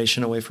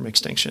generation away from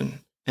extinction.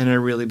 And I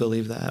really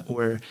believe that,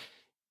 where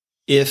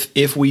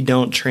if we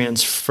don't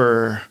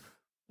transfer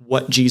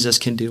what Jesus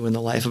can do in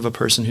the life of a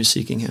person who's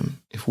seeking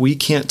him, if we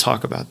can't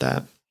talk about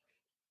that,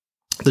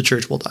 the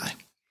church will die.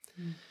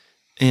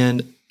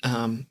 And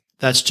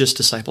that's just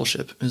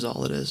discipleship is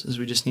all it is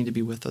we just need to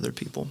be with other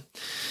people.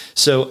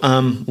 So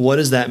what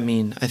does that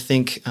mean? I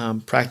think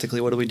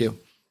practically, what do we do?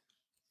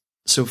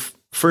 So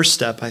first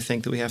step, I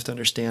think that we have to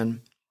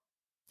understand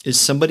is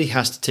somebody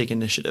has to take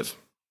initiative.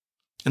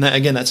 And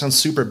that sounds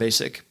super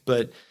basic,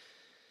 but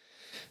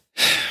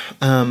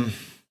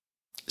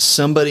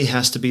somebody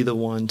has to be the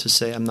one to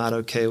say, I'm not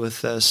okay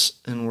with this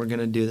and we're going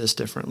to do this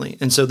differently.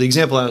 And so the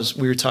example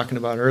we were talking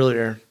about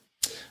earlier,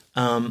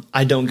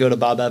 I don't go to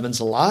Bob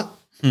Evans a lot.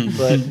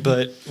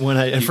 But when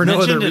I for no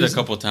other reason, it a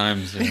couple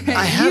times. Yeah.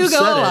 I have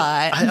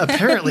said it.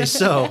 Apparently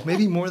so.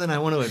 Maybe more than I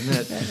want to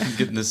admit.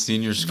 Getting the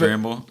senior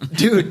scramble,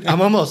 dude. I'm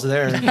almost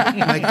there.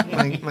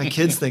 My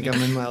kids think I'm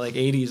in my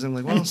 80s. I'm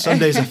like, well, some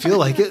days I feel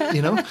like it,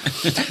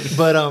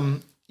 But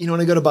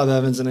when I go to Bob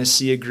Evans and I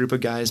see a group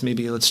of guys,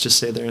 maybe let's just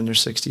say they're in their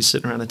 60s,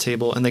 sitting around a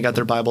table, and they got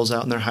their Bibles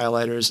out and their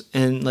highlighters,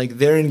 and like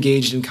they're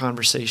engaged in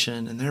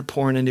conversation and they're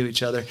pouring into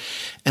each other,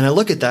 and I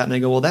look at that and I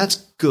go, well, that's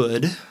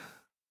good.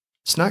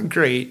 It's not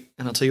great,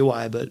 and I'll tell you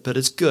why, but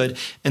it's good.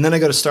 And then I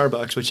go to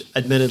Starbucks, which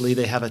admittedly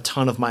they have a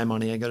ton of my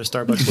money. I go to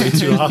Starbucks way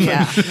too often.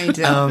 Yeah, me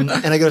too.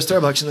 And I go to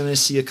Starbucks, and then I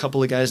see a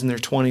couple of guys in their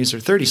 20s or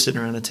 30s sitting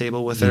around a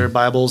table with their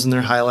Bibles and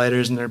their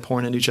highlighters, and they're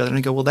pouring into each other. And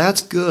I go, well,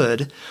 that's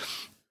good.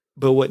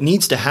 But what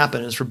needs to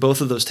happen is for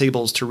both of those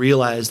tables to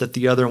realize that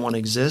the other one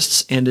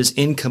exists and is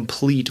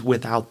incomplete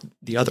without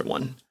the other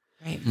one.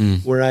 Right.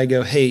 Where I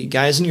go, hey,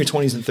 guys in your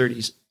 20s and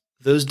 30s,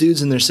 those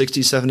dudes in their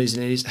 60s, 70s,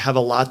 and 80s have a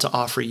lot to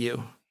offer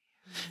you.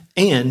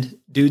 And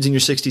dudes in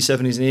your 60s,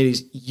 70s, and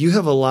 80s, you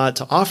have a lot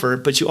to offer,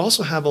 but you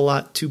also have a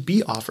lot to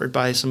be offered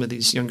by some of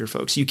these younger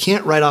folks. You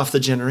can't write off the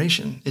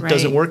generation. It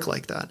doesn't work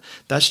like that.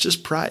 That's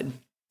just pride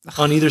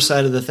on either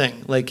side of the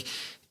thing. Like,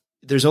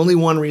 there's only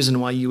one reason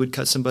why you would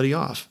cut somebody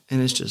off,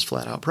 and it's just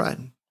flat out pride.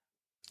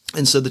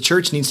 And so the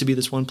church needs to be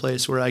this one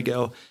place where I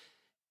go,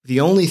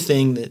 the only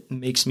thing that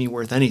makes me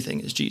worth anything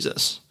is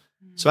Jesus.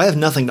 So I have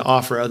nothing to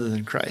offer other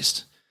than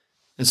Christ.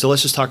 And so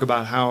let's just talk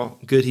about how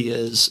good he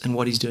is and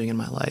what he's doing in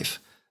my life.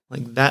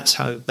 Like that's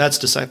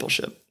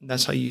discipleship.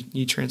 That's how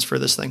you transfer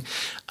this thing.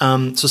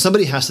 So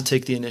somebody has to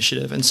take the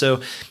initiative. And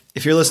so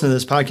if you're listening to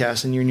this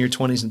podcast and you're in your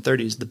 20s and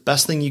 30s, the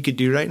best thing you could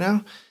do right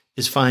now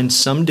is find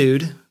some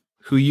dude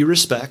who you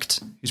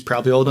respect, who's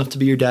probably old enough to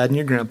be your dad and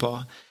your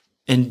grandpa,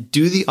 and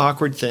do the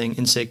awkward thing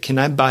and say, can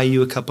I buy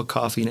you a cup of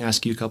coffee and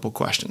ask you a couple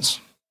questions?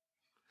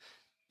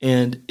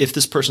 And if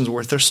this person's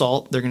worth their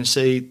salt, they're going to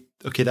say,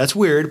 okay, that's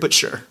weird, but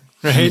sure.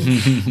 Right.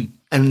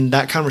 And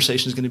that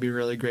conversation is going to be a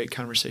really great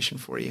conversation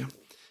for you.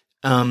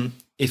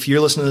 If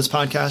you're listening to this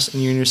podcast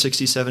and you're in your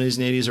 60s, 70s,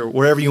 and 80s, or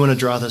wherever you want to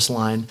draw this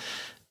line,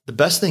 the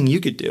best thing you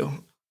could do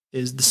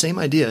is the same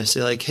idea.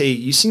 Say like, hey,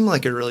 you seem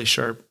like a really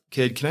sharp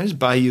kid. Can I just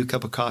buy you a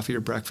cup of coffee or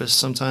breakfast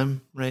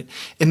sometime? Right.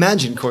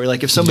 Imagine, Corey,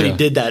 like if somebody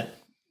did that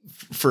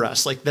for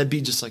us, like that'd be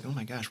just like, oh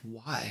my gosh,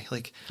 why?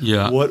 Like,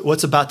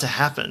 what's about to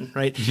happen,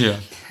 right? Yeah.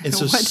 And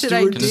so, what did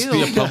I do? Can this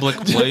be a public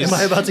place? Am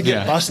I about to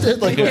get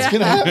busted? Like, what's going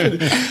to happen?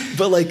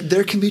 But like,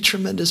 there can be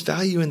tremendous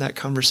value in that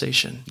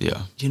conversation.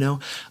 Yeah. You know,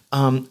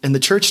 and the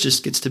church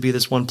just gets to be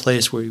this one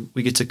place where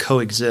we get to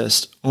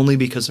coexist only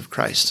because of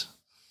Christ,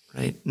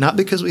 right? Not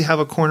because we have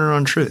a corner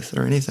on truth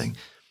or anything,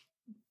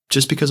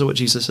 just because of what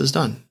Jesus has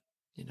done.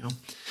 You know,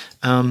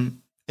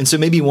 and so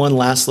maybe one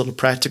last little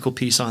practical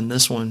piece on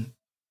this one.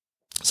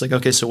 It's like,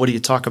 okay, so what do you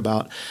talk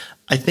about?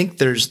 I think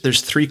there's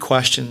 3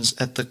 questions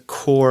at the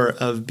core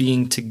of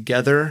being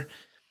together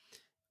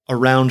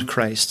around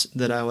Christ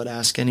that I would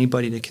ask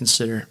anybody to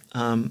consider.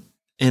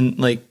 And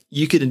like,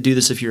 you could do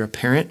this if you're a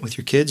parent with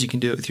your kids. You can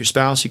do it with your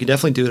spouse. You can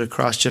definitely do it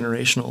across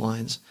generational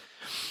lines.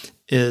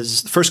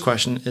 The first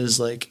question is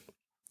like,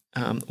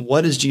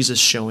 what is Jesus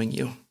showing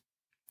you?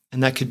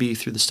 And that could be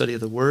through the study of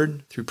the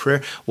word, through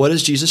prayer. What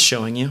is Jesus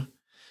showing you?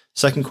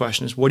 Second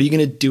question is, what are you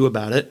going to do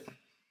about it?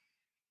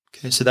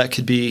 Okay, so that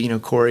could be,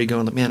 Corey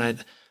going, man, I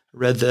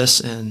read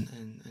this and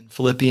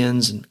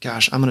Philippians, and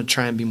gosh, I'm going to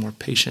try and be more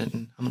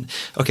patient. And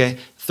okay,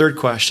 third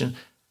question,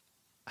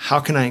 how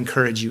can I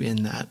encourage you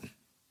in that?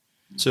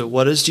 So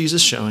what is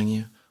Jesus showing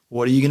you?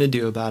 What are you going to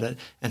do about it?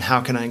 And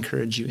how can I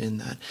encourage you in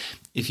that?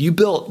 If you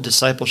built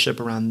discipleship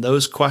around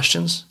those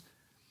questions,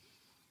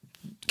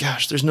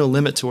 gosh, there's no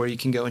limit to where you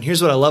can go. And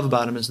here's what I love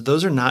about them is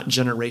those are not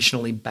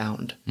generationally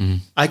bound. Mm-hmm.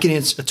 I can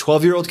answer, a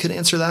 12-year-old could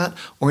answer that,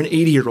 or an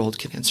 80-year-old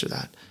can answer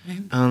that.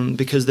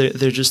 Because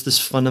they're just this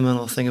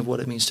fundamental thing of what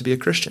it means to be a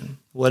Christian.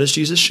 What is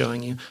Jesus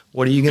showing you?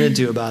 What are you going to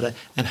do about it?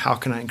 And how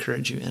can I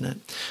encourage you in it?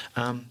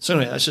 So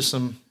anyway, that's just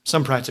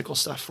some practical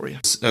stuff for you.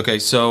 Okay,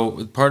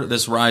 so part of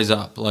this rise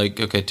up, like,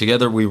 okay,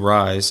 together we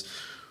rise.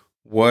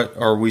 What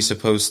are we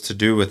supposed to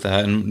do with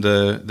that? And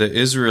the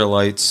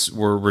Israelites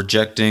were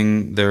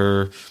rejecting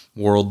their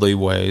worldly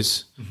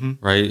ways,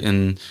 right?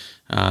 And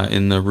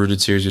in the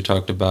Rooted series, we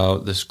talked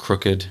about this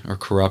crooked or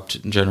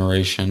corrupt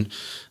generation,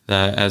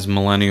 that as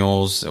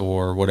millennials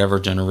or whatever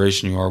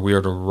generation you are, we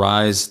are to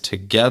rise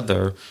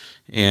together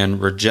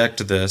and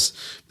reject this.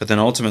 But then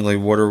ultimately,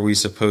 what are we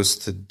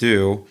supposed to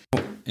do?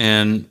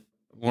 And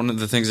one of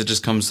the things that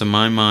just comes to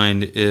my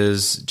mind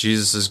is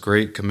Jesus'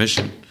 Great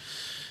Commission.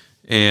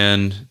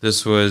 And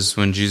this was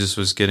when Jesus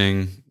was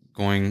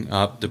going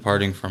up,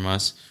 departing from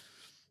us.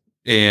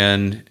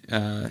 And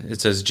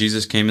it says,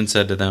 Jesus came and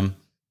said to them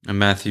in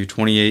Matthew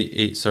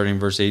 28, starting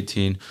verse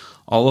 18,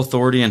 all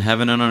authority in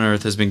heaven and on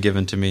earth has been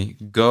given to me.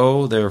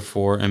 Go,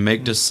 therefore, and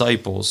make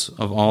disciples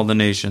of all the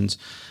nations,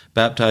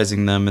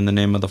 baptizing them in the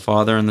name of the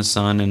Father and the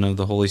Son and of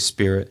the Holy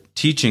Spirit,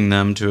 teaching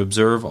them to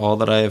observe all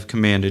that I have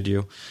commanded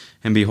you.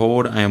 And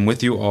behold, I am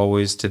with you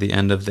always to the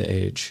end of the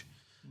age.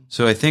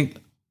 So I think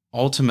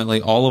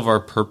ultimately all of our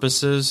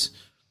purposes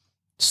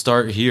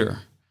start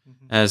here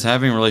as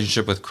having a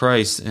relationship with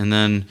Christ, and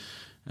then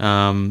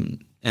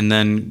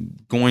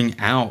going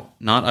out,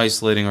 not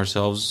isolating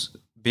ourselves,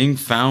 being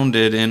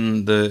founded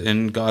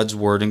in God's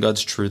word and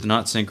God's truth,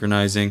 not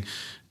synchronizing,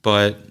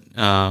 but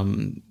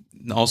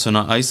also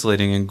not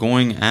isolating, and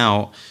going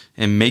out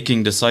and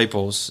making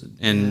disciples.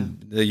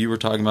 And you were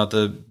talking about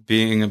the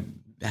being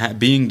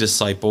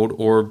discipled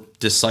or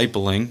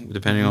discipling,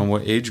 depending on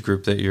what age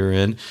group that you're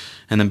in,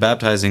 and then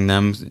baptizing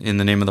them in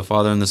the name of the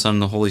Father and the Son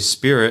and the Holy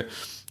Spirit.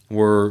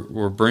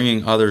 We're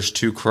bringing others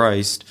to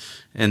Christ,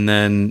 and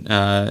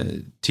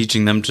then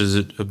teaching them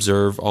to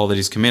observe all that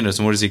He's commanded us.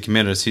 And what has He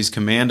commanded us? He's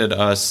commanded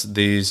us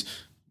the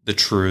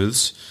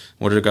truths.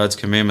 What are God's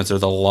commandments? They're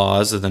the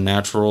laws, the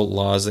natural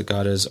laws that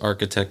God has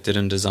architected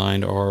and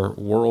designed our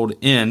world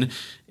in.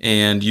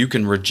 And you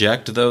can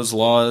reject those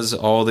laws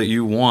all that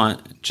you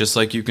want, just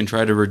like you can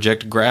try to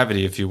reject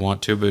gravity if you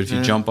want to. But if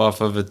you jump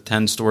off of a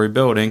 10-story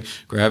building,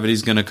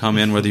 gravity's going to come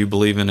in whether you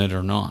believe in it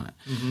or not.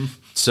 Mm-hmm.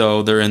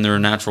 So there are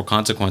natural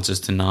consequences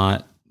to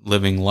not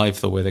living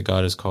life the way that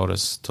God has called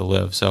us to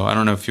live. So I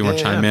don't know if you want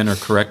to chime in or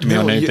correct me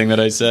on anything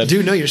that I said.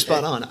 Dude, no, you're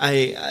spot on.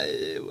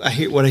 I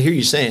hear what I hear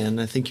you saying, and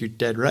I think you're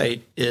dead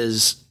right,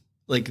 is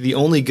like the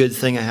only good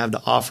thing I have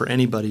to offer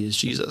anybody is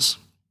Jesus.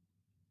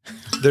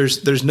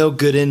 There's no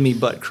good in me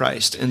but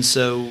Christ. And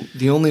so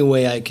the only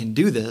way I can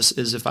do this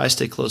is if I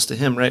stay close to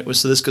Him, right?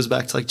 So this goes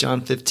back to like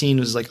John 15,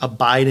 was like,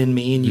 abide in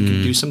me and you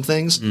can do some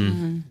things.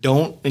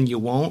 Don't and you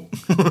won't.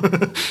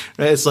 Right?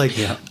 It's like,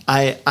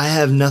 I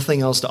have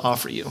nothing else to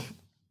offer you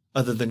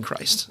other than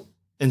Christ.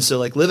 And so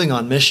like living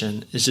on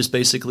mission is just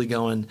basically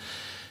going,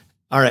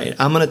 all right,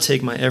 I'm going to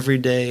take my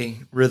everyday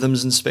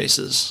rhythms and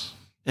spaces,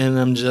 and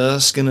I'm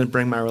just going to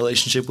bring my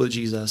relationship with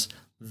Jesus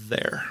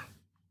there.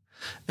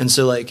 And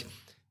so like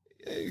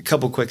a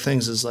couple quick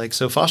things is like,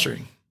 so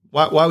fostering,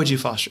 why would you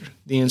foster?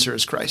 The answer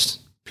is Christ,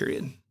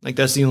 period. Like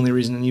that's the only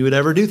reason you would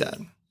ever do that.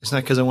 It's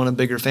not because I want a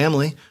bigger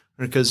family,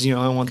 or because,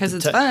 I want because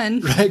it's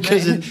fun, right?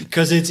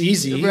 Because it's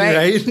easy,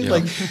 right? Yeah.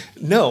 Like,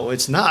 no,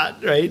 it's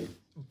not, right?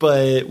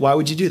 But why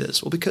would you do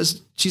this? Well, because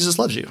Jesus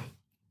loves you.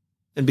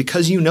 And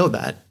because you know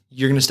that,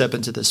 you're going to step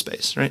into this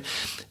space, right?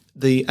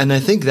 And I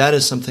think that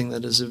is something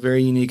that is a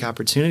very unique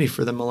opportunity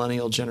for the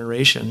millennial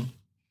generation.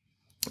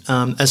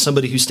 As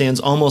somebody who stands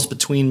almost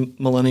between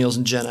millennials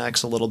and Gen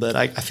X a little bit,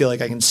 I feel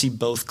like I can see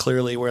both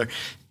clearly, where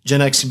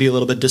Gen X can be a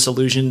little bit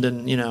disillusioned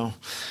and,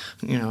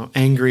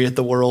 angry at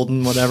the world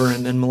and whatever.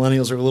 And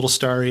millennials are a little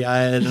starry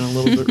eyed and a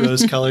little bit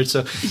rose colored.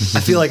 So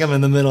I feel like I'm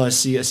in the middle. I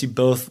see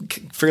both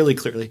fairly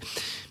clearly.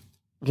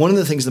 One of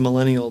the things the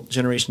millennial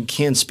generation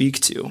can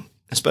speak to,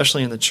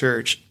 especially in the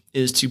church,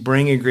 is to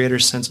bring a greater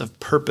sense of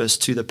purpose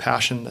to the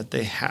passion that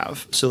they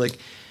have. So like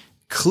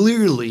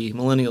clearly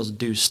millennials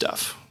do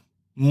stuff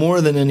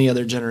more than any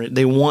other generation.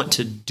 They want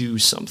to do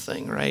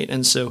something, right?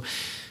 And so,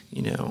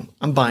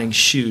 I'm buying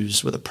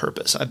shoes with a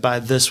purpose. I buy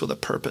this with a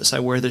purpose. I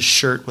wear this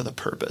shirt with a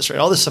purpose, right?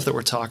 All this stuff that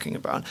we're talking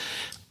about.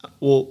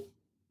 Well,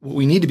 what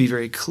we need to be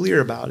very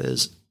clear about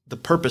is the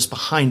purpose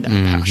behind that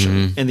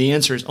passion. And the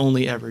answer is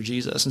only ever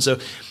Jesus. And so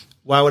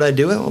why would I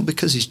do it? Well,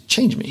 because he's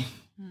changed me,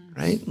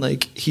 right?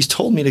 Like he's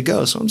told me to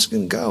go. So I'm just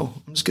going to go.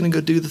 I'm just going to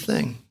go do the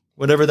thing,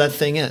 whatever that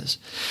thing is.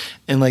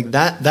 And like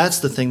that's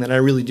the thing that I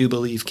really do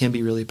believe can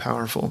be really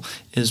powerful,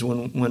 is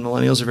when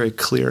millennials are very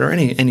clear, or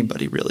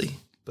anybody really,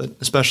 but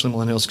especially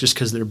millennials, just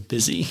because they're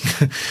busy.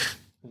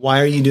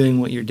 Why are you doing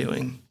what you're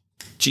doing?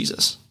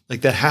 Jesus.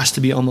 Like that has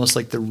to be almost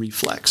like the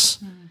reflex.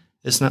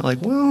 It's not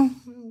like, well,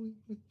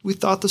 we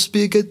thought this would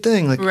be a good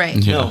thing. Like, right.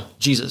 No,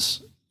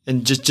 Jesus.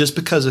 And just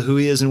because of who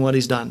he is and what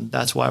he's done,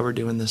 that's why we're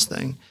doing this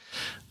thing.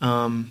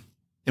 And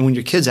when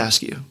your kids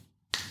ask you,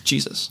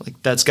 Jesus,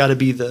 like that's got to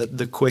be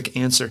the quick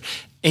answer.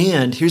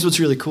 And here's what's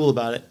really cool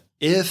about it.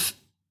 If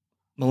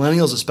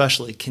millennials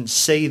especially can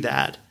say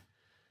that,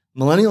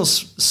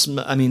 millennials,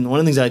 one of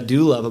the things I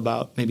do love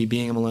about maybe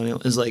being a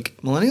millennial is like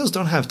millennials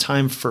don't have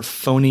time for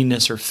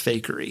phoniness or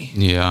fakery.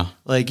 Yeah.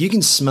 Like you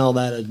can smell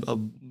that,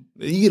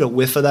 you get a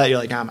whiff of that, you're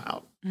like, I'm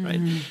out,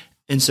 right?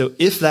 And so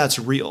if that's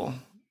real,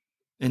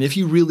 and if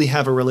you really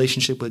have a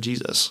relationship with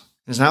Jesus,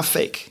 it's not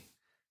fake,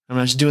 I'm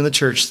not just doing the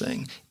church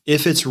thing.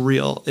 If it's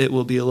real, it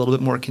will be a little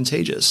bit more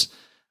contagious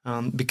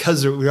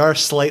because we are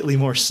slightly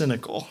more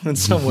cynical in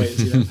some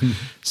ways.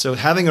 So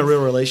having a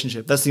real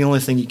relationship, that's the only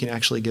thing you can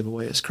actually give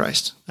away is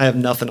Christ. I have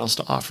nothing else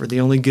to offer.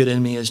 The only good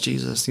in me is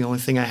Jesus. The only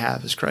thing I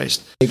have is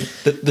Christ.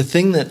 The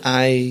thing that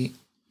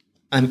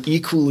I'm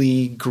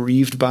equally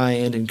grieved by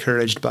and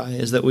encouraged by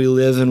is that we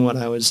live in what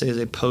I would say is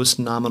a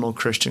post-nominal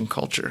Christian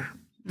culture.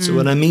 So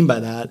what I mean by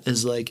that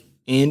is like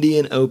Andy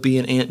and Opie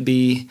and Aunt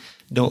B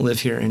don't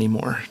live here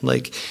anymore.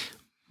 Like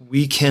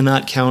we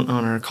cannot count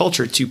on our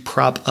culture to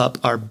prop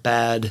up our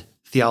bad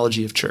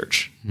theology of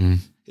church.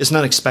 It's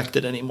not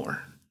expected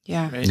anymore.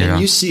 Yeah. Right? Yeah.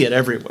 And you see it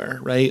everywhere,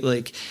 right?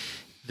 Like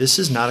this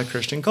is not a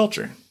Christian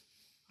culture.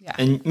 Yeah.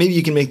 And maybe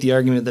you can make the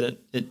argument that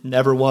it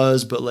never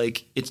was, but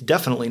like it's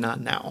definitely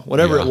not now.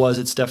 Whatever it was,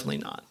 it's definitely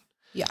not.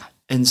 Yeah.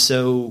 And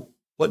so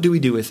what do we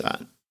do with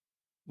that?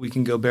 We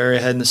can go bury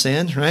our head in the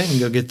sand, right? And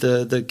go get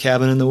the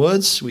cabin in the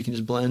woods. We can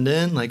just blend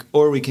in,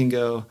 or we can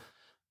go,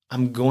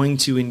 I'm going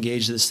to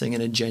engage this thing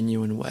in a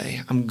genuine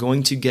way. I'm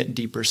going to get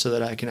deeper so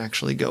that I can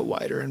actually go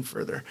wider and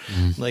further.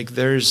 Like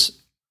there's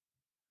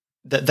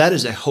that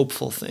is a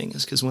hopeful thing,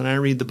 is because when I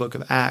read the book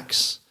of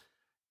Acts,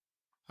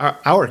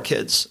 our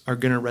kids are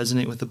going to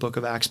resonate with the book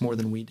of Acts more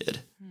than we did.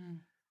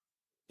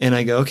 And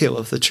I go, okay,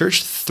 well, if the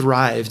church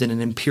thrived in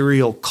an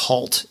imperial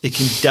cult, it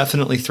can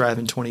definitely thrive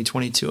in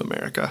 2022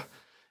 America.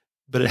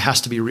 But it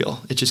has to be real.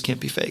 It just can't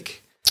be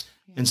fake.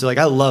 And so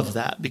I love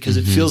that because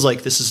it feels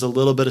like this is a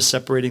little bit of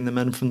separating the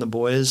men from the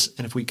boys.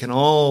 And if we can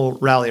all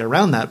rally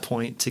around that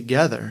point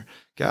together,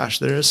 gosh,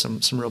 there is some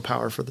real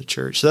power for the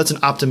church. So that's an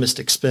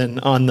optimistic spin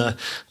on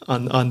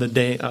the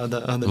day. I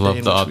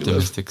love the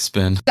optimistic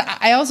spin.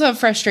 I also have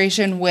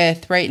frustration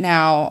with right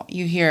now.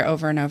 You hear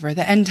over and over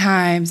the end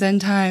times,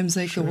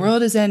 like the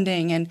world is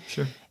ending,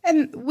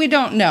 and we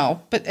don't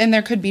know, and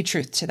there could be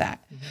truth to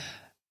that.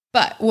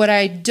 But what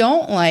I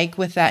don't like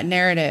with that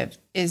narrative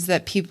is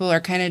that people are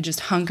kind of just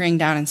hunkering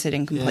down and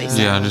sitting complacent.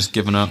 Yeah, just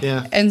giving up.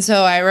 Yeah. And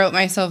so I wrote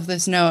myself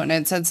this note, and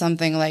it said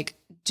something like,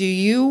 are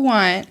you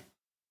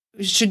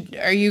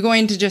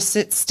going to just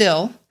sit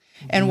still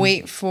and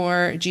wait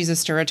for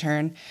Jesus to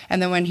return?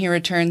 And then when he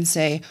returns,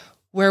 say,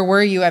 where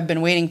were you? I've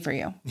been waiting for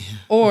you. Yeah.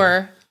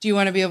 Or do you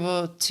want to be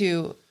able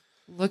to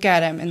look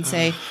at him and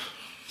say,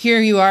 here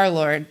you are,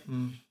 Lord.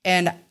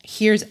 And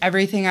here's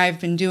everything I've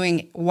been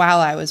doing while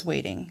I was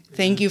waiting.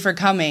 Thank you for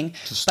coming.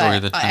 It's a story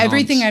of the towns.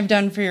 Everything I've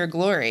done for your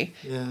glory.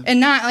 Yeah. And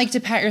not like to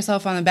pat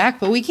yourself on the back,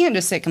 but we can't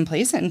just sit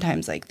complacent in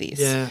times like these.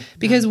 Yeah.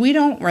 Because we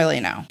don't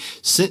really know.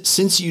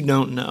 Since you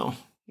don't know,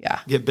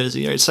 get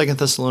busy. Right? 2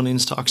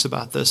 Thessalonians talks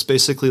about this.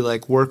 Basically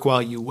like work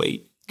while you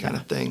wait kind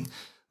of thing.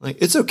 Like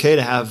it's okay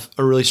to have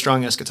a really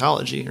strong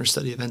eschatology or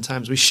study of end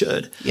times. We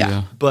should.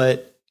 Yeah.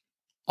 But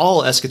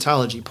all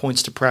eschatology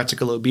points to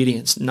practical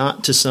obedience,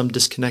 not to some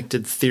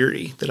disconnected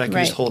theory that I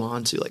can just hold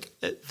on to. Like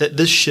that,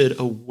 this should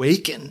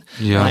awaken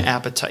my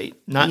appetite,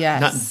 not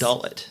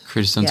dull it.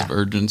 Create a sense of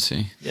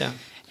urgency. Yeah,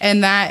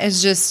 and that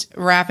is just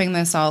wrapping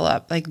this all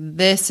up. Like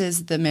this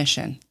is the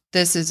mission.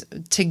 This is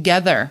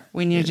together.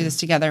 We need to do this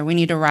together. We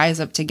need to rise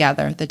up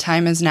together. The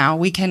time is now.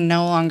 We can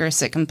no longer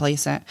sit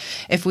complacent.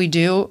 If we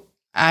do,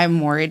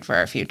 I'm worried for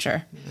our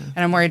future,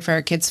 and I'm worried for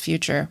our kids'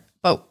 future.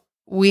 But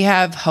we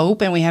have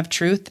hope and we have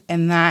truth,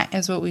 and that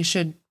is what we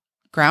should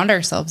ground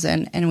ourselves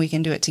in, and we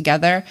can do it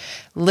together.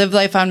 Live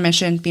life on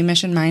mission, be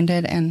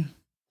mission-minded, and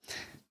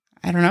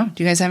I don't know.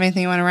 Do you guys have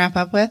anything you want to wrap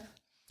up with?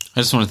 I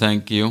just want to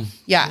thank you,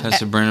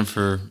 Pastor Brannon,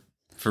 for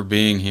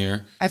being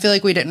here. I feel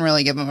like we didn't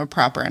really give him a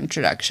proper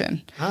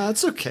introduction.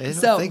 That's okay.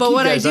 So, but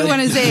what I do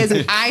want to say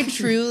is I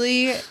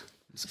truly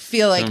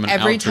feel like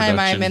every time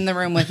I'm in the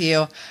room with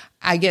you,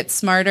 I get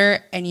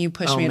smarter and you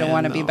push me to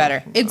want to be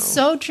better. It's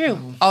so true.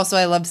 Also,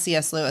 I love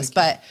C.S. Lewis,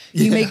 but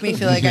you make me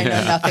feel like I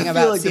know nothing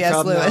about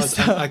C.S. Lewis.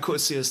 I quote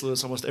C.S.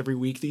 Lewis almost every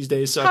week these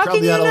days, so I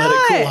probably ought to let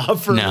it cool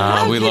off for a minute.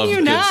 No, we love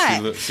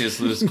good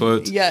C.S. Lewis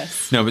quotes.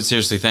 Yes. No, but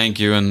seriously,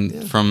 thank you.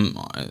 And from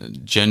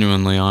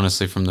genuinely,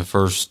 honestly, from the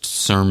first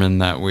sermon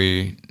that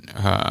we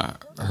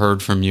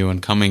heard from you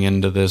and coming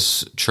into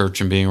this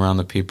church and being around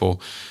the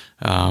people,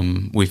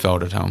 we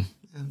felt at home.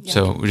 Yeah.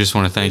 So we just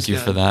want to thank you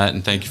for that,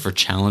 and thank you for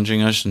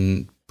challenging us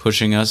and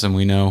pushing us. And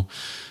we know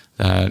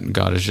that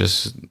God is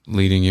just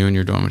leading you and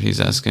you're doing what he's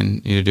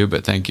asking you to do.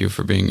 But thank you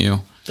for being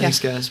you. Thanks,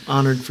 guys.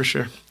 Honored for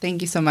sure.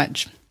 Thank you so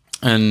much.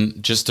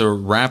 And just to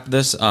wrap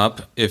this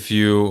up, if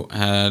you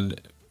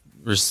had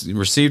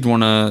received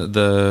one of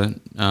the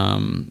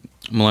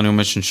Millennial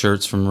Mission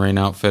shirts from Rain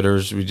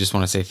Outfitters, we just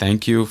want to say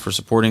thank you for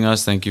supporting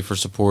us. Thank you for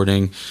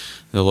supporting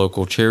the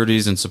local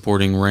charities and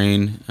supporting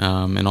Rain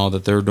and all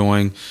that they're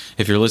doing.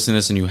 If you're listening to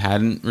this and you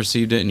hadn't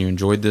received it and you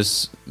enjoyed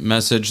this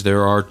message,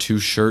 there are 2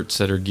 shirts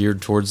that are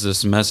geared towards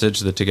this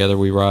message. The Together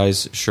We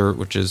Rise shirt,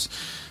 which is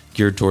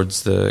geared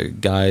towards the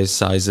guys'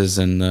 sizes,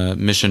 and the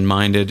Mission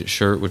Minded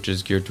shirt, which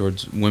is geared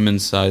towards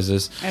women's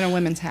sizes. And a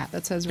women's hat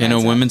that says Rise Up.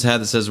 And a women's hat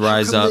that says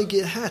Rise Up. They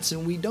get hats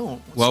and we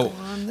don't. What's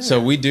going on there? So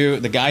we do.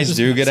 The guys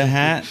do get a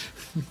hat,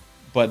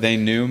 but they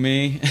knew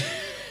me.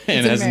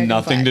 And it has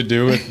nothing to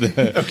do with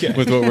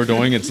with what we're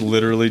doing. It's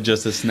literally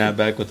just a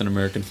snapback with an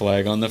American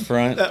flag on the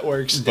front. That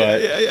works.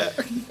 But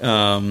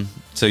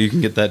so you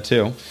can get that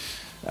too.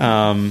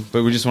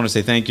 But we just want to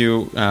say thank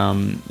you,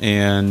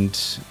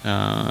 and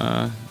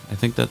I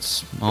think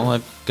that's all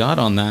I've got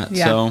on that.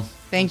 Yeah. So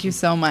thank you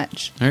so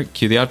much. All right,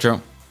 cue the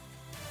outro.